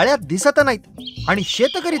आळ्यात दिसत नाहीत आणि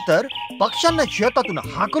शेतकरी तर पक्ष्यांना शेतातून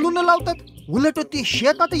हाकलून लावतात. उलट ती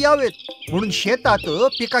शेतात यावेत म्हणून शेतात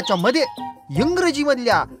पिकाच्या मध्ये इंग्रजी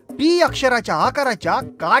मधल्या टी अक्षराच्या आकाराच्या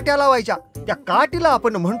काट्या लावायच्या. त्या काठीला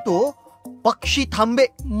आपण म्हणतो पक्षी थांबे,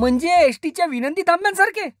 म्हणजे एसटीच्या विनंती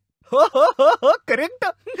थांब्यांसारखे. करेक्ट.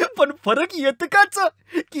 पण फरक येत काच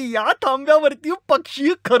की या थांब्यावरती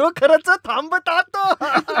पक्षी खरोखरच थांबतात.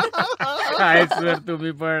 काय सर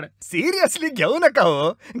तुम्ही पण सिरियसली घेऊ नका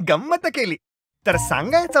हो, गंमत केली. तर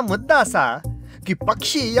सांगायचा मुद्दा असा की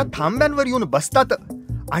पक्षी या थांब्यांवर येऊन बसतात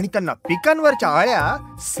आणि त्यांना पिकांवरच्या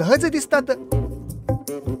आळ्या सहज दिसतात.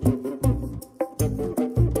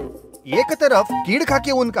 एक तरफ कीड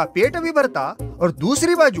खाके उनका पेट भी भरता और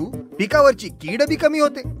दूसरी बाजू पिकावरची कीड भी कमी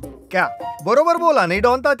होते. क्या बरोबर बोला नाही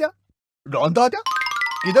डॉन तात्या? डॉन तात्या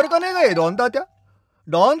किधर का नाही गए? डॉन तात्या,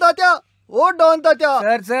 डॉन तात्या, ओ डॉन तात्या.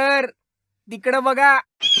 सर सर तिकडं बघा.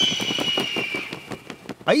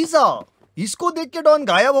 ऐसा इसको देख के डॉन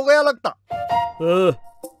गायब हो गया लगता.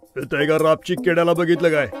 का रापची केड्याला बघितलं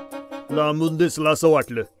काय? लांबून दिसला असं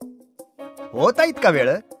वाटलं. होता इतका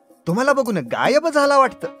वेळ तुम्हाला बघून गायब झाला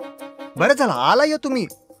वाटतं. बरं झालं आला या तुम्ही.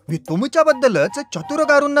 मी तुमच्याबद्दलच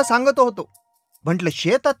चतुरगारूंना सांगत होतो. म्हटलं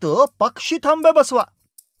शेतात पक्षी थांबे बसवा.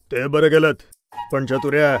 ते बरं केलं. पण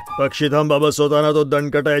चतुर्या, पक्षी थांबा बसवताना तो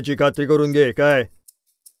दणकटा याची खात्री करून घे काय,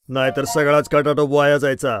 नाहीतर सगळाच कटाटोप वाया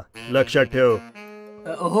जायचा. लक्षात ठेव.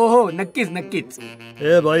 हो हो, नक्कीच नक्कीच.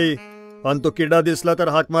 ए बाई, आणि तो किडा दिसला तर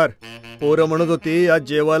हाक मार. पोरं म्हणत होती आज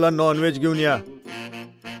जेवायला नॉनव्हेज घेऊन या.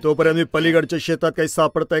 तोपर्यंत मी पलीकडच्या शेतात काही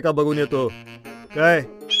सापडताय का बघून येतो. काय?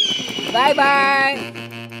 Bye bye.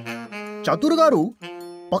 चतुरगारू,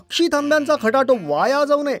 पक्षी थांब्यांचा खटाटोप वाया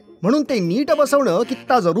जाऊ नये म्हणून ते नीट बसवणं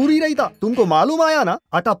कितना जरूरी रहता. तुमको मालूम आया ना.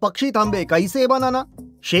 आता पक्षी थांबे कैसे बनाना,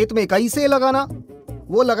 शेत में कैसे लगाना,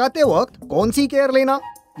 वो लगाते वक्त कौन सी केअर लेना,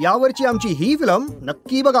 यावरची आमची ही फिल्म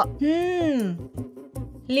नक्की बघा.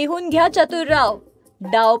 लिहून घ्या चतुरराव.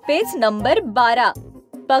 डावपेच नंबर 12,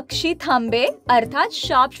 पक्षी थांबे अर्थात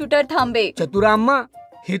शार्प शूटर थांबे. चतुराम्मा,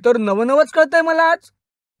 हे तर नवनवच कळतंय मला आज.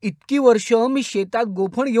 इतकी वर्ष मी शेतात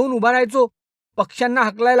गोफण घेऊन उभा राहायचो पक्ष्यांना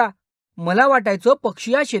हाकलायला. मला वाटायचं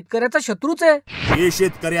पक्षी हा शेतकऱ्याचा शत्रूच आहे. हे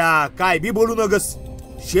शेतकऱ्या, काय बी बोलू नगस.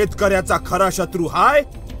 शेतकऱ्याचा खरा शत्रू हाय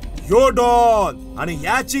यो डॉन आणि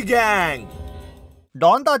याची गँग.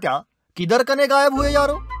 डॉन तात्या, किधर कने गायब हुए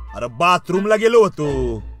यारो? अरे बाथरूमला गेलो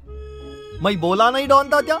होतो. मै बोला नाही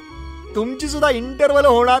डॉन तात्या, तुमची सुद्धा इंटरव्हल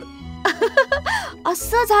होणार.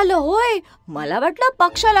 असं झालं होय. मला वाटलं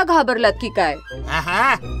पक्षाला घाबरलात की काय.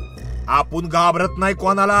 आपण घाबरत नाही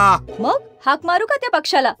कोणाला. मग हाक मारू का त्या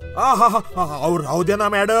पक्षाला? राहू द्या ना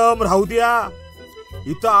मॅडम, राहू द्या.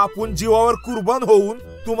 इथं आपण जीवावर कुर्बान होऊन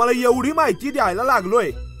तुम्हाला एवढी माहिती द्यायला लागलोय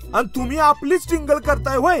आणि तुम्ही आपलीच टिंगल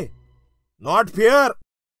करताय होय. Not fair.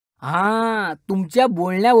 हा, तुमच्या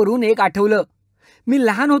बोलण्यावरून एक आठवलं. मी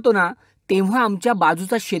लहान होतो ना तेव्हा आमच्या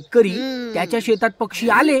बाजूचा शेतकरी त्याच्या शेतात पक्षी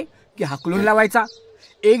आले की हाकलून लावायचा.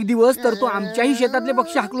 एक दिवस तर तो आमच्याही शेतातले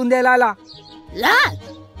पक्षी हाकलून द्यायला आला.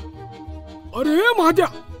 अरे माझ्या,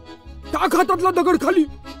 टाक हातातला दगड खाली.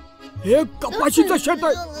 हे कपाशीचं शेत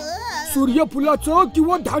आहे, सूर्यफुलाचं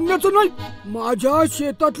किंवा धान्याचं नाही. माझ्या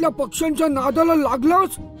शेतातल्या पक्ष्यांच्या नादाला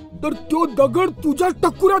लागलास तर तो दगड तुझ्या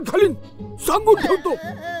टकुरात घालीन. सांगून ठेवतो,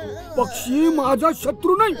 पक्षी माझा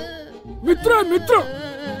शत्रू नाही, मित्र आहे, मित्र.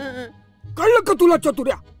 कळलं का तुला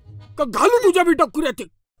चतुर्या? का घालू तुझ्या बी टकुऱ्यात?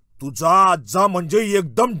 तुझा आजा म्हणजे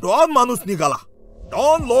एकदम डॉन माणूस निघाला.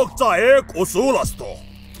 डॉन लोकचा एक उसूल असतो,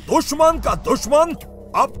 दुश्मन का दुश्मन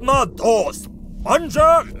अपना दोस्त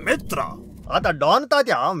म्हणजे मित्र. आता डॉन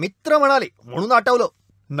तात्या मित्र म्हणाले म्हणून आठवलं.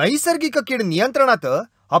 नैसर्गिक कीड नियंत्रणात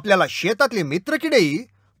आपल्याला शेतातले मित्र किडेही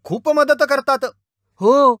खूप मदत करतात.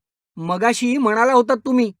 हो, मगाशी म्हणाला होता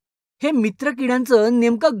तुम्ही. हे मित्र किड्यांचं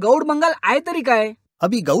नेमकं गौड बंगाल आहे तरी काय?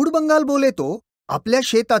 अभि गौड बंगाल बोले तो आपल्या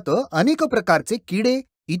शेतात अनेक प्रकारचे किडे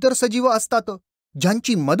इतर सजीव असतात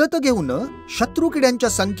ज्यांची मदत घेऊन शत्रू किड्यांच्या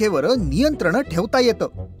संख्येवर नियंत्रण ठेवता येतं.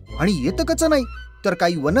 आणि येतकच नाही तर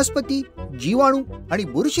काही वनस्पती, जीवाणू आणि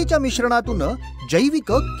बुरशीच्या मिश्रणातून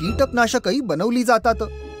जैविक कीटकनाशकही बनवली जातात.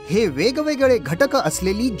 हे वेगवेगळे घटक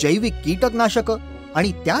असलेली जैविक कीटकनाशक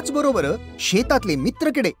आणि त्याचबरोबर शेतातले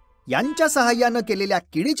मित्रकिडे यांच्या सहाय्यानं केलेल्या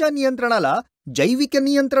किडीच्या नियंत्रणाला जैविक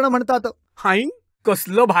नियंत्रण म्हणतात. हाय,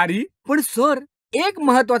 कसलं भारी. पण सर, एक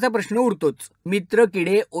महत्वाचा प्रश्न उरतोच. मित्र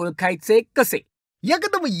किडे ओळखायचे कसे?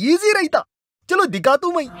 एकदम इझी रहता. चलो दिखा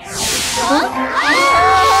तू मै.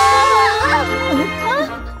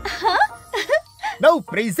 नाउ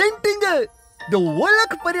प्रेजेंटिंग द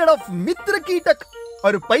ओळख परेड ऑफ मित्र कीटक.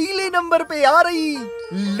 और पहले नंबर पे आ रही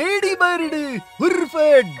लेडी बर्ड उर्फ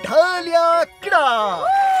ढालिया किडा.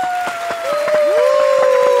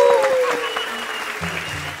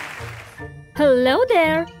 Hello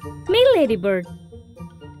there, me lady bird.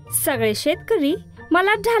 सगळे शेतकरी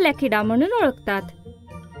मला ढाल्या किडा म्हणून ओळखतात.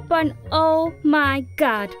 पण ओ माय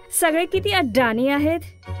गॉड, सगळे किती अड्डाणी आहेत.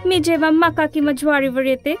 मी जेव्हा मका किंवा ज्वारीवर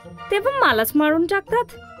येते तेव्हा मलाच मारून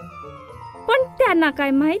टाकतात. पण त्यांना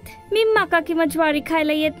काय माहित, मी मका किंवा ज्वारी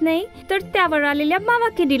खायला येत नाही तर त्यावर आलेल्या मावा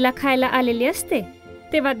किडीला खायला आलेली असते.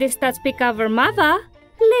 तेव्हा दिसताच पिकावर मावा.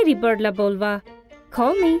 लेडी बर्डला बोलवा,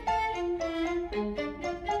 खो मी.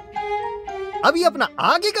 अभी अपना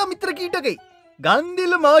आगे का मित्र कीटक आहे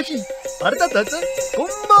गांधील माशी, अर्थातच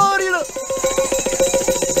कुंभारीण.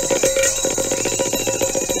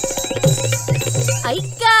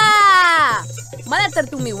 ऐका, मला तर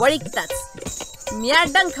तुम्ही वळीकताच. म्या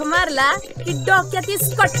डंख मारला की डोक्यात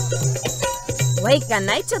इस्कट. वय का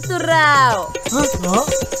नाही चतुरराव?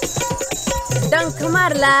 डंख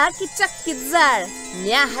मारला की चक्कीत जाळ.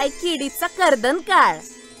 म्या हाय किडीचा कर्दन काळ.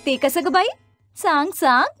 ते कसं ग बाई? सांग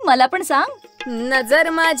सांग, मला पण सांग. नजर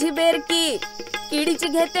माझी बेरकी, किडीची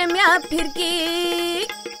घेते म्या फिरकी.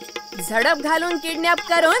 झडप घालून किडनॅप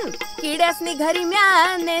करून किड्यासनी घरी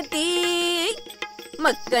म्या नेती.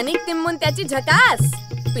 मग कणिक तिंबून त्याची झकास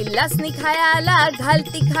पिल्लासनी खायाला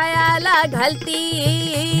घालती खायाला घालती.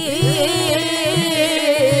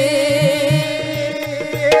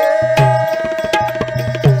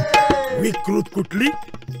 विकृत कुठली?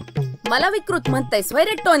 मला विकृत म्हणतायस वय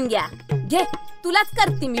रे टोनग्या. घे तुलाच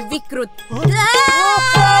करते मी विकृत.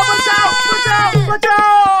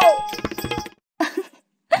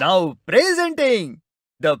 Now presenting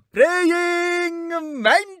the praying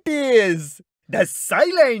mantis, the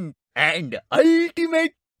silent and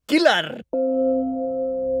ultimate killer.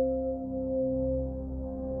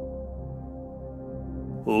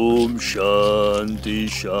 Om Shanti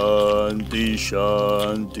शांति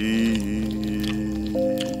शांति.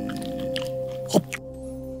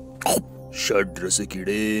 षड्रस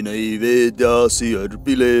किडे नैवेद्यासी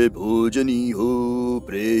अर्पिले भोजनी हो.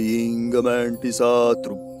 प्रेयिंग मॅन्टिसा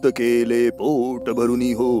तृप्त केले पोट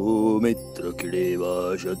भरुनी हो. मित्र किडे वा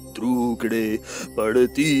शत्रू किडे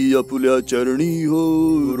पडती आपुल्या चरणी हो.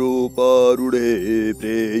 रोपारुडे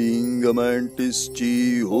प्रेयिंग मॅन्टिसची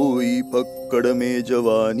होई फक्कड मे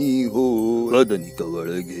जवानी हो. कदनी कवळ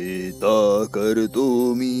घेता करतो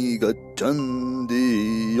मी गच्छन्दी.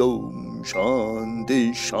 ओम शांति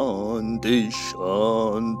शांति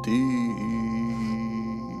शांति.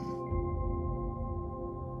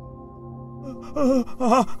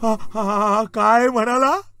 काय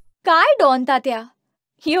म्हणाला? काय डॉन तात्या,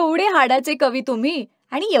 एवढे हाडाचे कवी तुम्ही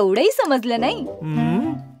आणि एवढंही समजलं नाही.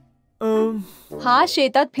 हा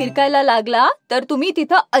शेतात फिरकायला लागला तर तुम्ही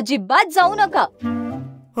तिथं अजिबात जाऊ नका.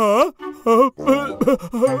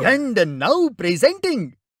 And now presenting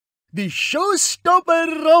the showstopper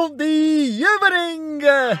of the evening,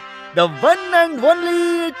 the one and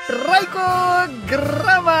only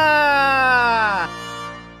Trichogramma.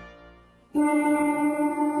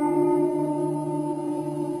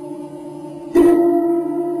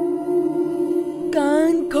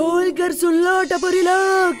 कान खोल कर सुन लो टपोरी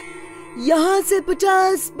लोग. यहाँ से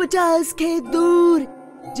 50-50 खेत दूर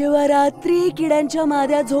जेव्हा रात्री किड्यांच्या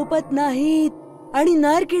माद्या झोपत नाहीत आणि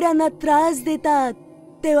नर किड्यांना त्रास देतात,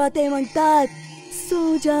 तेव्हा ते म्हणतात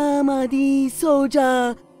सो जा मादी सो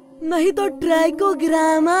जा, नहीं तो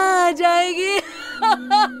ट्रायकोग्रामा आ जाएगी.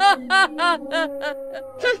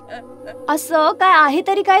 असं काय आहे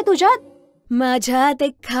तरी काय तुझ्यात? माझ्यात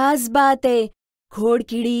एक खास बात आहे.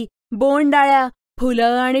 खोडकिडी, बोंडाळ्या,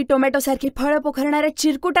 फुलं आणि टोमॅटो सारखी फळं पोखरणाऱ्या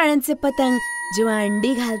चिरकुटाण्यांचे पतंग जेव्हा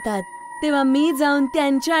अंडी घालतात, तेव्हा मी जाऊन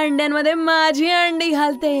त्यांच्या अंड्यांमध्ये माझी अंडी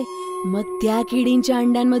घालते. मग त्या किडींच्या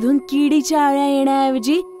अंड्यांमधून किडीच्या आळ्या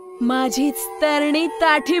येण्याऐवजी माझीच तरणी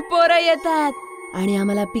ताठी पोरं येतात आणि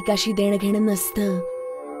आम्हाला पिकाशी देणं घेणं नसतं.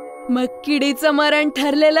 मग किडीचं मरण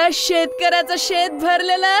ठरलेलं, शेतकऱ्याचं शेत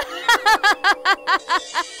भरलेलं.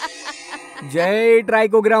 जय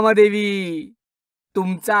ट्रायकोग्रामा देवी.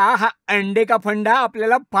 तुमचा हा अंडे का फंडा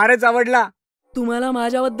आपल्याला फारच आवडला. तुम्हाला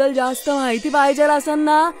माझ्याबद्दल जास्त माहिती पाहिजे असेल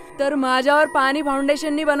ना, तर माझ्यावर पाणी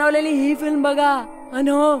फाउंडेशननी बनवलेली ही फिल्म बघा. आणि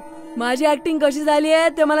हो, माझी ऍक्टिंग कशी झाली आहे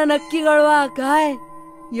ते मला नक्की कळवा. काय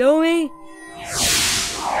येऊ मी?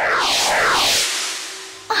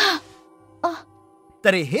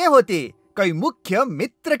 तर हे होते काही मुख्य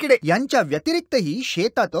मित्रकिडे. यांच्या व्यतिरिक्तही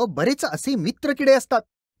शेतात बरेच असे मित्रकिडे असतात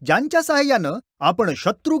ज्यांच्या सहाय्यानं आपण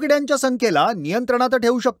शत्रुकिड्यांच्या संख्येला नियंत्रणात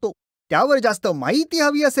ठेवू शकतो. त्यावर जास्त माहिती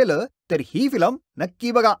हवी असेल तर ही फिल्म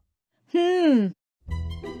नक्की बघा.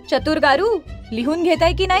 चतुरगारू, लिहून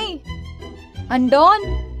घेताय की नाही? आणि डॉन,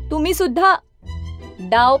 तुम्ही सुद्धा.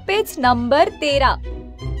 डावपेच नंबर 13,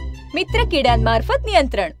 मित्र किड्यांमार्फत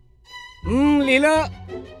नियंत्रण. लिहिलं.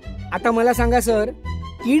 आता मला सांगा सर,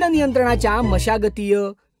 कीड नियंत्रणाच्या मशागतीय,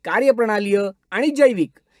 कार्यप्रणालीय आणि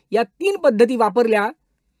जैविक या 3 पद्धती वापरल्या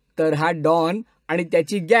तर हा डॉन आणि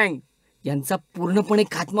त्याची गँग यांचा पूर्णपणे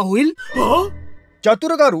खात्मा होईल.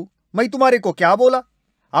 चतुरगारू, मैं तुम्हारे को क्या बोला?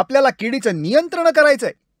 आपल्याला किडीचं नियंत्रण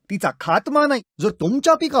करायचंय, तिचा खात्मा नाही. जर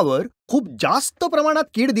तुमच्या पिकावर खूप जास्त प्रमाणात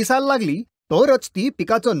कीड दिसायला लागली तरच ती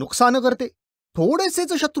पिकाचं नुकसान करते.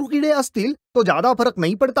 थोडेसेच शत्रू किडे असतील तो जादा फरक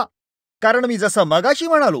नाही पडता. कारण मी जसं मगाशी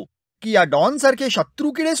म्हणालो की या डॉन सारखे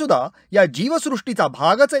शत्रू किडे सुद्धा या जीवसृष्टीचा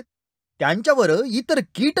भागच आहेत. त्यांच्यावर इतर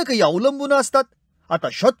कीटकही अवलंबून असतात. आता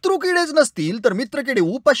शत्रू किडेच नसतील तर मित्र किडे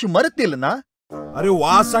उपाशी मरतील ना. अरे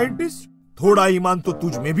वाह साइंटिस्ट, थोड़ा ईमान तो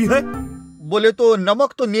तुझ में भी है. बोले तो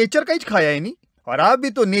नमक तो नेचर का ही खाया है नहीं, और आप भी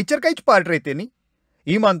तो नेचर का ही पार्ट रहते नहीं.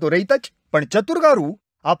 ईमान तो रहितच. पण चतुरगारू,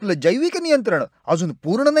 आपलं जैविक नियंत्रण अजून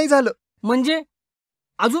पूर्ण नाही झालं. म्हणजे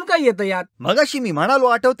अजून काय येतं यात? मगाशी मी म्हणालो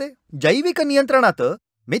आठवते, जैविक नियंत्रणात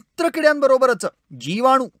मित्र किड्यांबरोबरच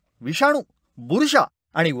जीवाणू, विषाणू, बुरशा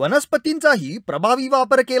आणि वनस्पतींचाही प्रभावी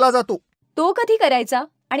वापर केला जातो. तो कधी करायचा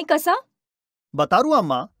आणि कसा? बतारू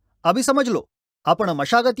अम्मा, अभि समजलो. आपण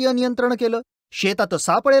मशागतीय नियंत्रण केलं, शेतात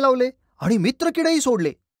सापळे लावले आणि मित्र किडेही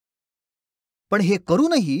सोडले. पण हे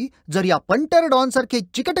करूनही जर या पंटर डॉन सारखे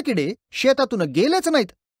चिकट किडे शेतातून गेलेच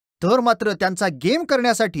नाहीत तर मात्र त्यांचा गेम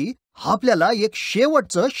करण्यासाठी आपल्याला एक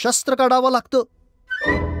शेवटचं शस्त्र काढावं लागतं.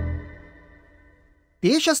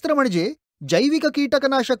 ते शस्त्र म्हणजे जैविक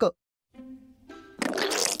कीटकनाशक.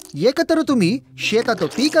 एकतर तुम्ही शेतात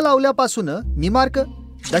पीक लावल्यापासून निमार्क,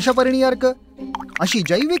 दशपर्णी अर्क अशी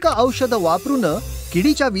जैविक औषधं वापरून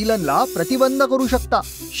किडीच्या विलनला प्रतिबंध करू शकता.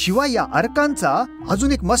 शिवाय या अर्कांचा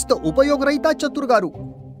अजून एक मस्त उपयोग राहता चतुर्गारू.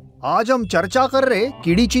 आज हम चर्चा कर रे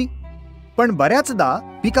किडीची. पण बऱ्याचदा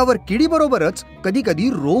पिकावर किडीबरोबरच कधी कधी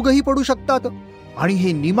रोगही पडू शकतात आणि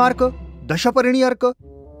हे निमार्क, दशपर्णी अर्क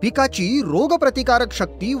पिकाची रोगप्रतिकारक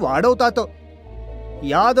शक्ती वाढवतात.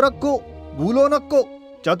 याद रखो, भूलो नको.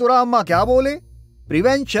 चतुरा अम्मा क्या बोले?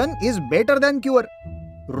 Prevention is better than cure.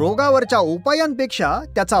 रोगावरच्या उपायांपेक्षा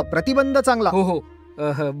त्याचा प्रतिबंध चांगला. हो हो,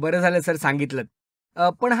 बरं झालं सर सांगितलं.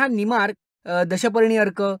 पण हा निमार्क, दशपर्णी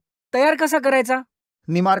अर्क तयार कसा करायचा?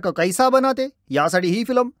 निमार्क कैसा बनाते यासाठी ही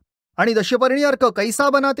फिल्म आणि दशपर्णी अर्क कैसा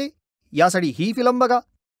बनाते यासाठी ही फिल्म बघा.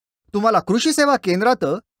 तुम्हाला कृषी सेवा केंद्रात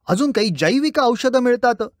अजून काही जैविक औषधं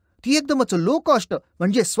मिळतात. ती एकदमच लो कॉस्ट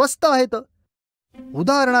म्हणजे स्वस्त आहेत.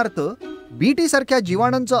 उदाहरणार्थ बीटी सारख्या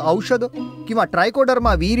जीवाणूंचं औषध किंवा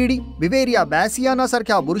ट्रायकोडर्मा विरिडी, बिवेरिया बॅसियाना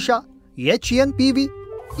सारख्या बुरशा, HNPV,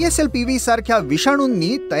 SLPV सारख्या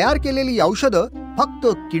विषाणूंनी तयार केलेली औषधं फक्त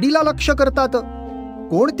किडीला लक्ष्य करतात.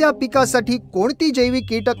 कोणत्या पिकासाठी कोणती जैविक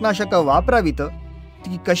कीटकनाशक वापरावीत,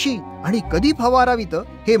 ती कशी आणि कधी फवारावीत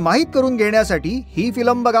हे माहीत करून घेण्यासाठी ही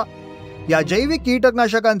फिल्म बघा. या जैविक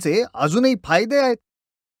कीटकनाशकांचे अजूनही फायदे आहेत.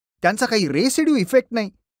 त्यांचा काही रेसिड्यू इफेक्ट नाही.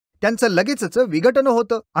 त्यांचं लगेचच विघटन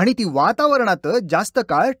होतं आणि ती वातावरणात जास्त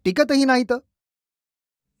काळ टिकतही नाहीत.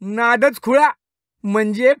 नादच खुळा,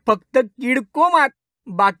 म्हणजे फक्त किडको मात,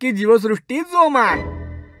 बाकी जीवसृष्टी जोमात.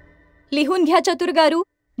 लिहून घ्या चतुर्गारू.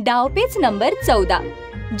 डावपेच नंबर 14,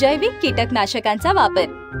 जैविक कीटकनाशकांचा वापर.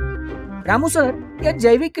 रामू सर, या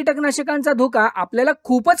जैविक कीटकनाशकांचा धोका आपल्याला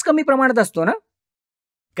खूपच कमी प्रमाणात असतो ना?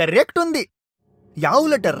 करेक्ट होंदी. या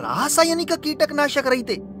उलट रासायनिक कीटकनाशक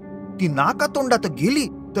राहते ती नाकातोंडात गेली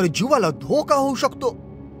तर जीवाला धोका होऊ शकतो.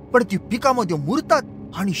 पण ती पिकामध्ये मुरतात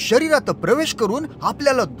आणि शरीरात प्रवेश करून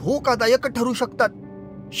आपल्याला धोकादायक ठरू शकतात.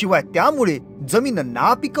 शिवाय त्यामुळे जमीन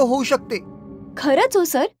नापीक होऊ शकते. खरंच हो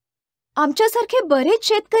सर, आमच्यासारखे बरेच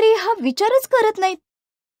शेतकरी हा विचारच करत नाहीत.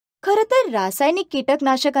 खरं तर रासायनिक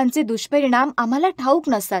कीटकनाशकांचे दुष्परिणाम आम्हाला ठाऊक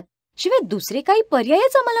नसतात. शिवाय दुसरे काही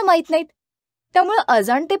पर्यायच आम्हाला माहित नाहीत. त्यामुळे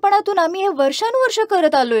अजाणतेपणातून आम्ही हे वर्षानुवर्ष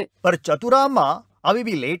करत आलोय. पर चतुराम्मा, अभी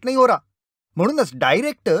भी लेट नाही हो रहा. म्हणूनच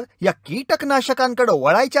डायरेक्ट या कीटकनाशकांकडे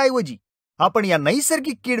वळायच्या ऐवजी आपण या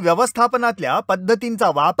नैसर्गिक कीड व्यवस्थापनातल्या पद्धतींचा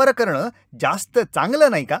वापर करणं जास्त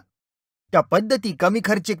चांगलं नाही का? त्या पद्धती कमी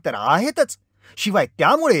खर्चिक तर आहेतच, शिवाय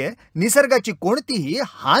त्यामुळे निसर्गाची कोणतीही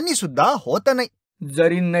हानी सुद्धा होत नाही.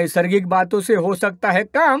 जरी नैसर्गिक बातों से हो सकता है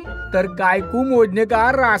काम, तर कायकू मोजने का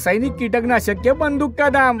रासायनिक कीटकनाशक के बंदूक का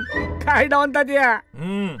दाम. काय डावतात या.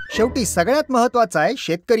 शेवटी सगळ्यात महत्वाचं आहे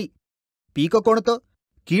शेतकरी. पीक कोणतं,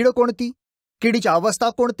 कीड कोणती, किडीच्या अवस्था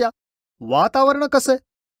कोणत्या, वातावरण कसं,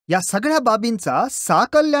 या सगळ्या बाबींचा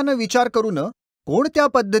साकल्यानं विचार करून कोणत्या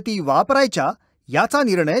पद्धती वापरायच्या याचा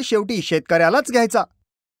निर्णय शेवटी शेतकऱ्यालाच घ्यायचा.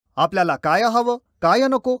 आपल्याला काय हवं, काय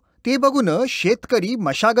नको ते बघून शेतकरी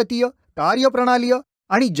मशागतीय, कार्यप्रणालीय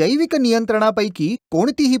आणि जैविक नियंत्रणापैकी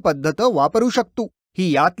कोणतीही पद्धत वापरू शकतो.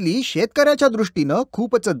 ही यातली शेतकऱ्याच्या दृष्टीनं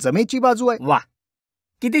खूपच जमेची बाजू आहे. वा,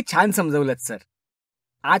 किती छान समजवलं सर.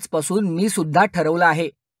 आजपासून मी सुद्धा ठरवलं आहे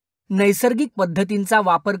नैसर्गिक पद्धतींचा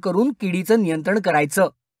वापर करून किडीचं नियंत्रण करायचं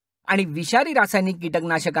आणि विषारी रासायनिक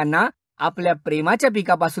कीटकनाशकांना आपल्या प्रेमाच्या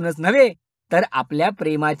पिकापासूनच नव्हे तर आपल्या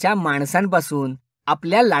प्रेमाच्या माणसांपासून,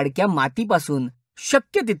 आपल्या लाडक्या मातीपासून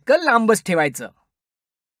शक्य तितकं लांबच ठेवायचं.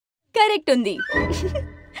 करेक्ट होंदी.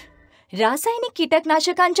 रासायनिक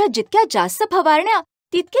कीटकनाशकांच्या जितक्या जास्त फवारण्या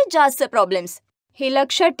तितके जास्त प्रॉब्लेम्स. हे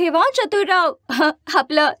लक्षात ठेवा चतुरराव,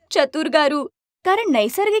 आपलं चतुर्गारू. कारण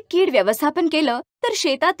नैसर्गिक कीड व्यवस्थापन केलं तर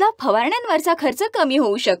शेतातला फवारण्यांवरचा खर्च कमी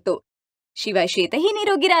होऊ शकतो. शिवाय शेतही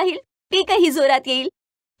निरोगी राहील, पीकही जोरात येईल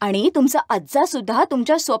आणि तुमचा आज्जा सुद्धा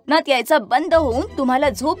तुमच्या स्वप्नात यायचा बंद होऊन तुम्हाला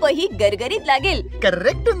झोपही गरगरीत लागेल.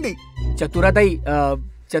 करेक्ट होंदी. चतुराताई,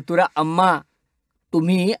 चतुरा अम्मा,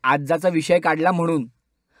 तुम्ही आज्जाचा विषय काढला म्हणून.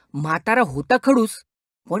 म्हातारा होता खडूस,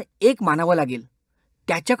 पण एक मानावं लागेल,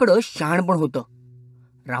 त्याच्याकडं शहाण पण होतं.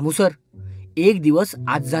 रामू सर, एक दिवस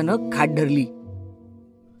आज्जानं खाट धरली.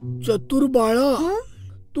 चतुर बाळा,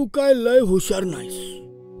 तू काय लय हुशार नाहीस,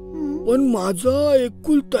 पण माझा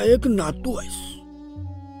एकुलता एक नातू आहेस.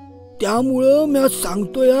 त्यामुळं मी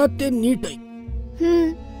सांगतोय ते नीट ऐक.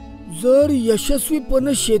 जर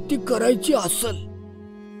यशस्वीपणे शेती करायची असेल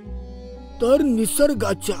तर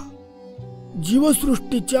निसर्गाच्या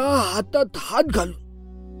जीवसृष्टीच्या हातात हात घालून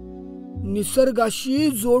निसर्गाशी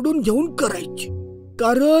जोडून घेऊन करायची,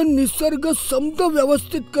 कारण निसर्ग समद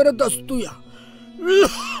व्यवस्थित करत असतो या.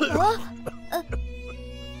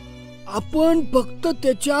 आपण फक्त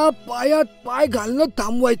त्याच्या पायात पाय घालणं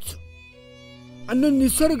थांबवायचं आणि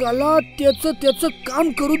निसर्गाला त्याच काम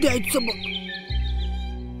करू द्यायचं. बघ,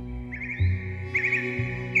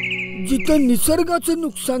 जिथं निसर्गाचं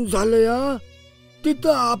नुकसान झालं या,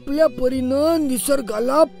 तिथं आपल्या परीनं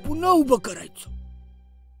निसर्गाला पुन्हा उभं करायचं.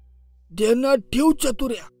 ध्यानात ठेव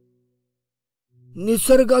चतुर्या,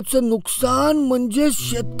 निसर्गाचं नुकसान म्हणजे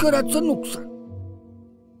शेतकऱ्याचं नुकसान.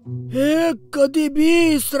 हे कधी बी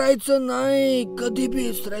विसरायचं नाही, कधी बी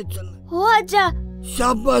विसरायचं नाही. हो आजा.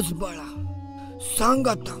 शाबास बाळा. सांग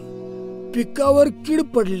आता, पिकावर कीड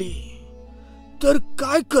पडली तर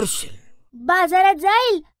काय करशील? बाजारात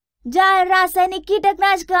जाईल, ज्या रासायनिक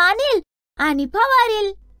कीटकनाशक आणील आणि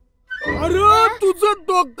फवारील. अरे तुझं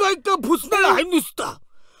डोकं का फुसणार आहे नुसता?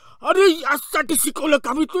 अरे यासाठी शिकवलं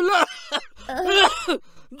का मी तुला?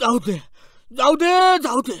 जाऊ दे जाऊ दे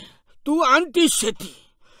जाऊ दे, तू आणती शेती,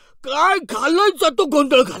 काय घालायचा तो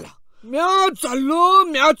गोंधळ घाला.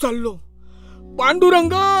 म्या चाललो.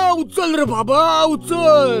 पांडुरंगा उचल रे बाबा,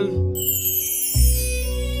 उचल.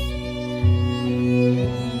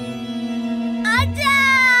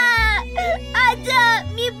 आजा,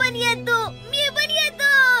 मी पण येतो.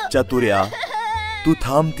 चतुर्या, तू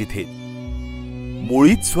थांब तिथे.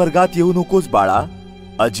 मुळीच स्वर्गात येऊ नकोस बाळा.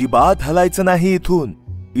 अजिबात हलायचं नाही इथून.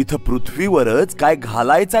 इथं पृथ्वीवरच काय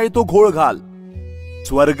घालायचाय तो घोळ घाल.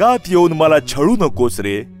 स्वर्गात येऊन मला छळू नकोस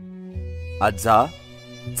रे. आजा,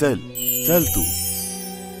 चल चल तू.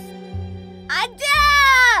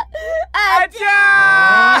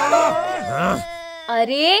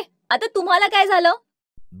 अरे आता तुम्हाला काय झालं?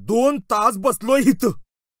 2 तास बसलोय इथं.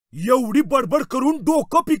 एवढी बडबड करून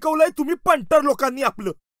डोकं पिकवलंय तुम्ही पंटर लोकांनी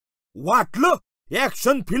आपलं. वाटलं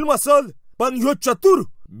ऍक्शन फिल्म असल, पण ह्यो चतुर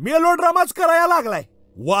मेलोड्रामाच करायला लागलाय.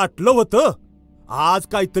 वाटलं होतं आज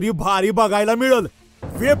काहीतरी भारी बघायला मिळल.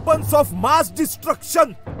 वेपन्स ऑफ मास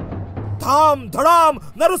डिस्ट्रक्शन, धाम धडाम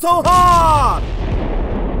नरसंहार.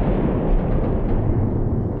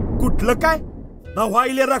 कुठलं काय ना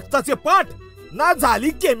व्हायले रक्ताचे पाठ, ना झाली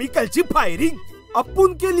केमिकलची फायरिंग.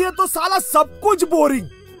 आपण केली तो साला सब कुछ बोरिंग.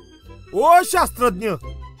 ओ शास्त्रज्ञ,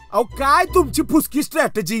 अहो काय तुमची फुसकी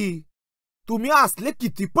स्ट्रॅटेजी? तुम्ही असले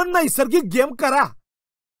किती पण नैसर्गिक गेम करा,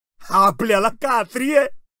 आपल्याला खात्री आहे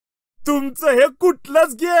तुमचं हे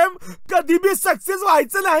कुठलंच गेम कधी बी सक्सेस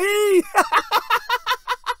व्हायचं नाही.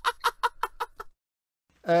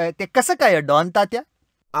 ते कसं काय डॉन तात्या?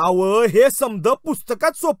 आव हे समज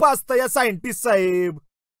पुस्तकात सोपं असतं या सायंटिस्ट साहेब.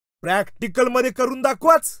 प्रॅक्टिकल मध्ये करून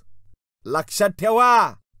दाखवाच. लक्षात ठेवा.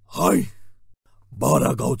 हाय,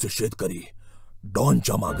 12 गावचे शेतकरी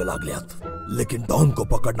डॉनच्या मागे लागल्यात. लेकिन डॉन को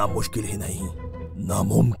पकडना मुश्किल ही नहीं,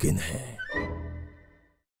 नामुमकिन है.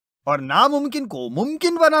 और नामुमकिन को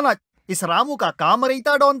मुमकिन बनाना इस रामू का काम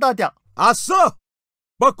रहता डॉन तात्या. असं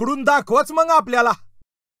पकडून दाखवाच मग आपल्याला.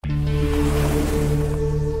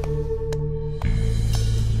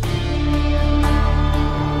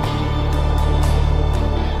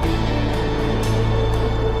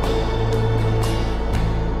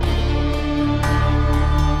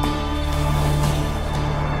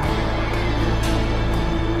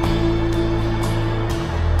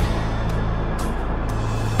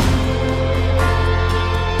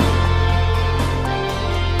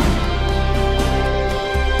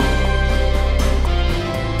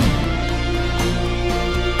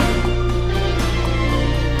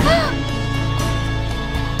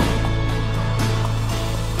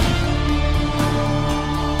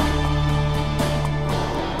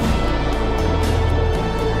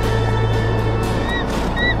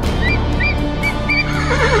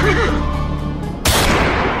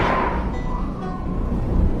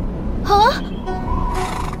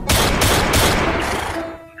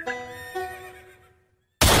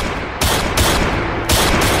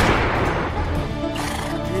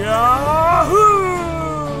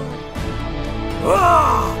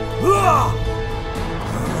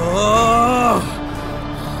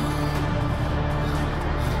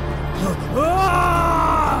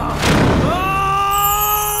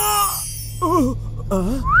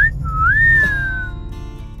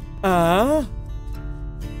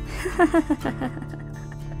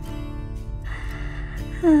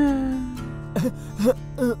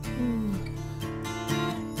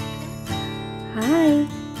 हाय.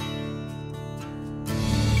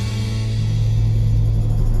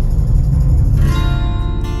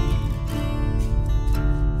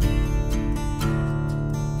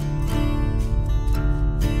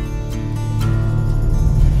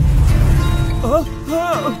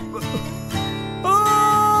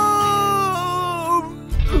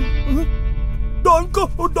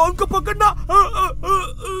 डॉन को पकड़ना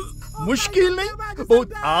मुश्किल नहीं,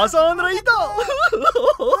 बहुत आसान रही था।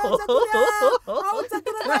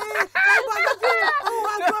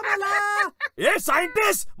 ए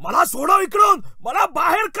सायंटिस्ट, मला सोडव इकडून, मला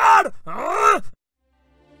बाहेर काढ.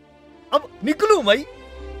 अब निकलू मैं?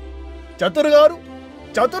 चतुर गारू,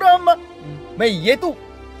 चतुर अम्मा, मैं येतो.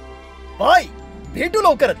 बाय, भेटू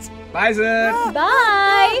लवकरच. Bye sir.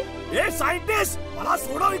 बाय. ए सायंटिस्ट, मला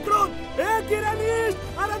सोडव इकडून. ए किराणीस्ट,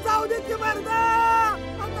 अरे जाऊ दे की मर्दा.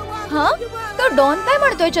 हा, तो डॉन काय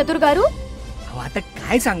म्हणतोय चतुरगारू? अहो, आता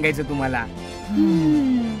काय सांगायचं तुम्हाला.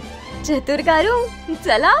 चतुरगारू,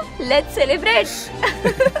 चला लेट्स सेलिब्रेट.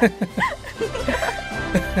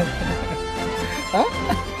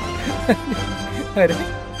 अरे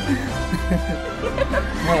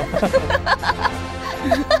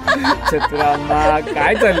चतुराम्मा,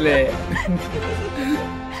 काय चाललंय?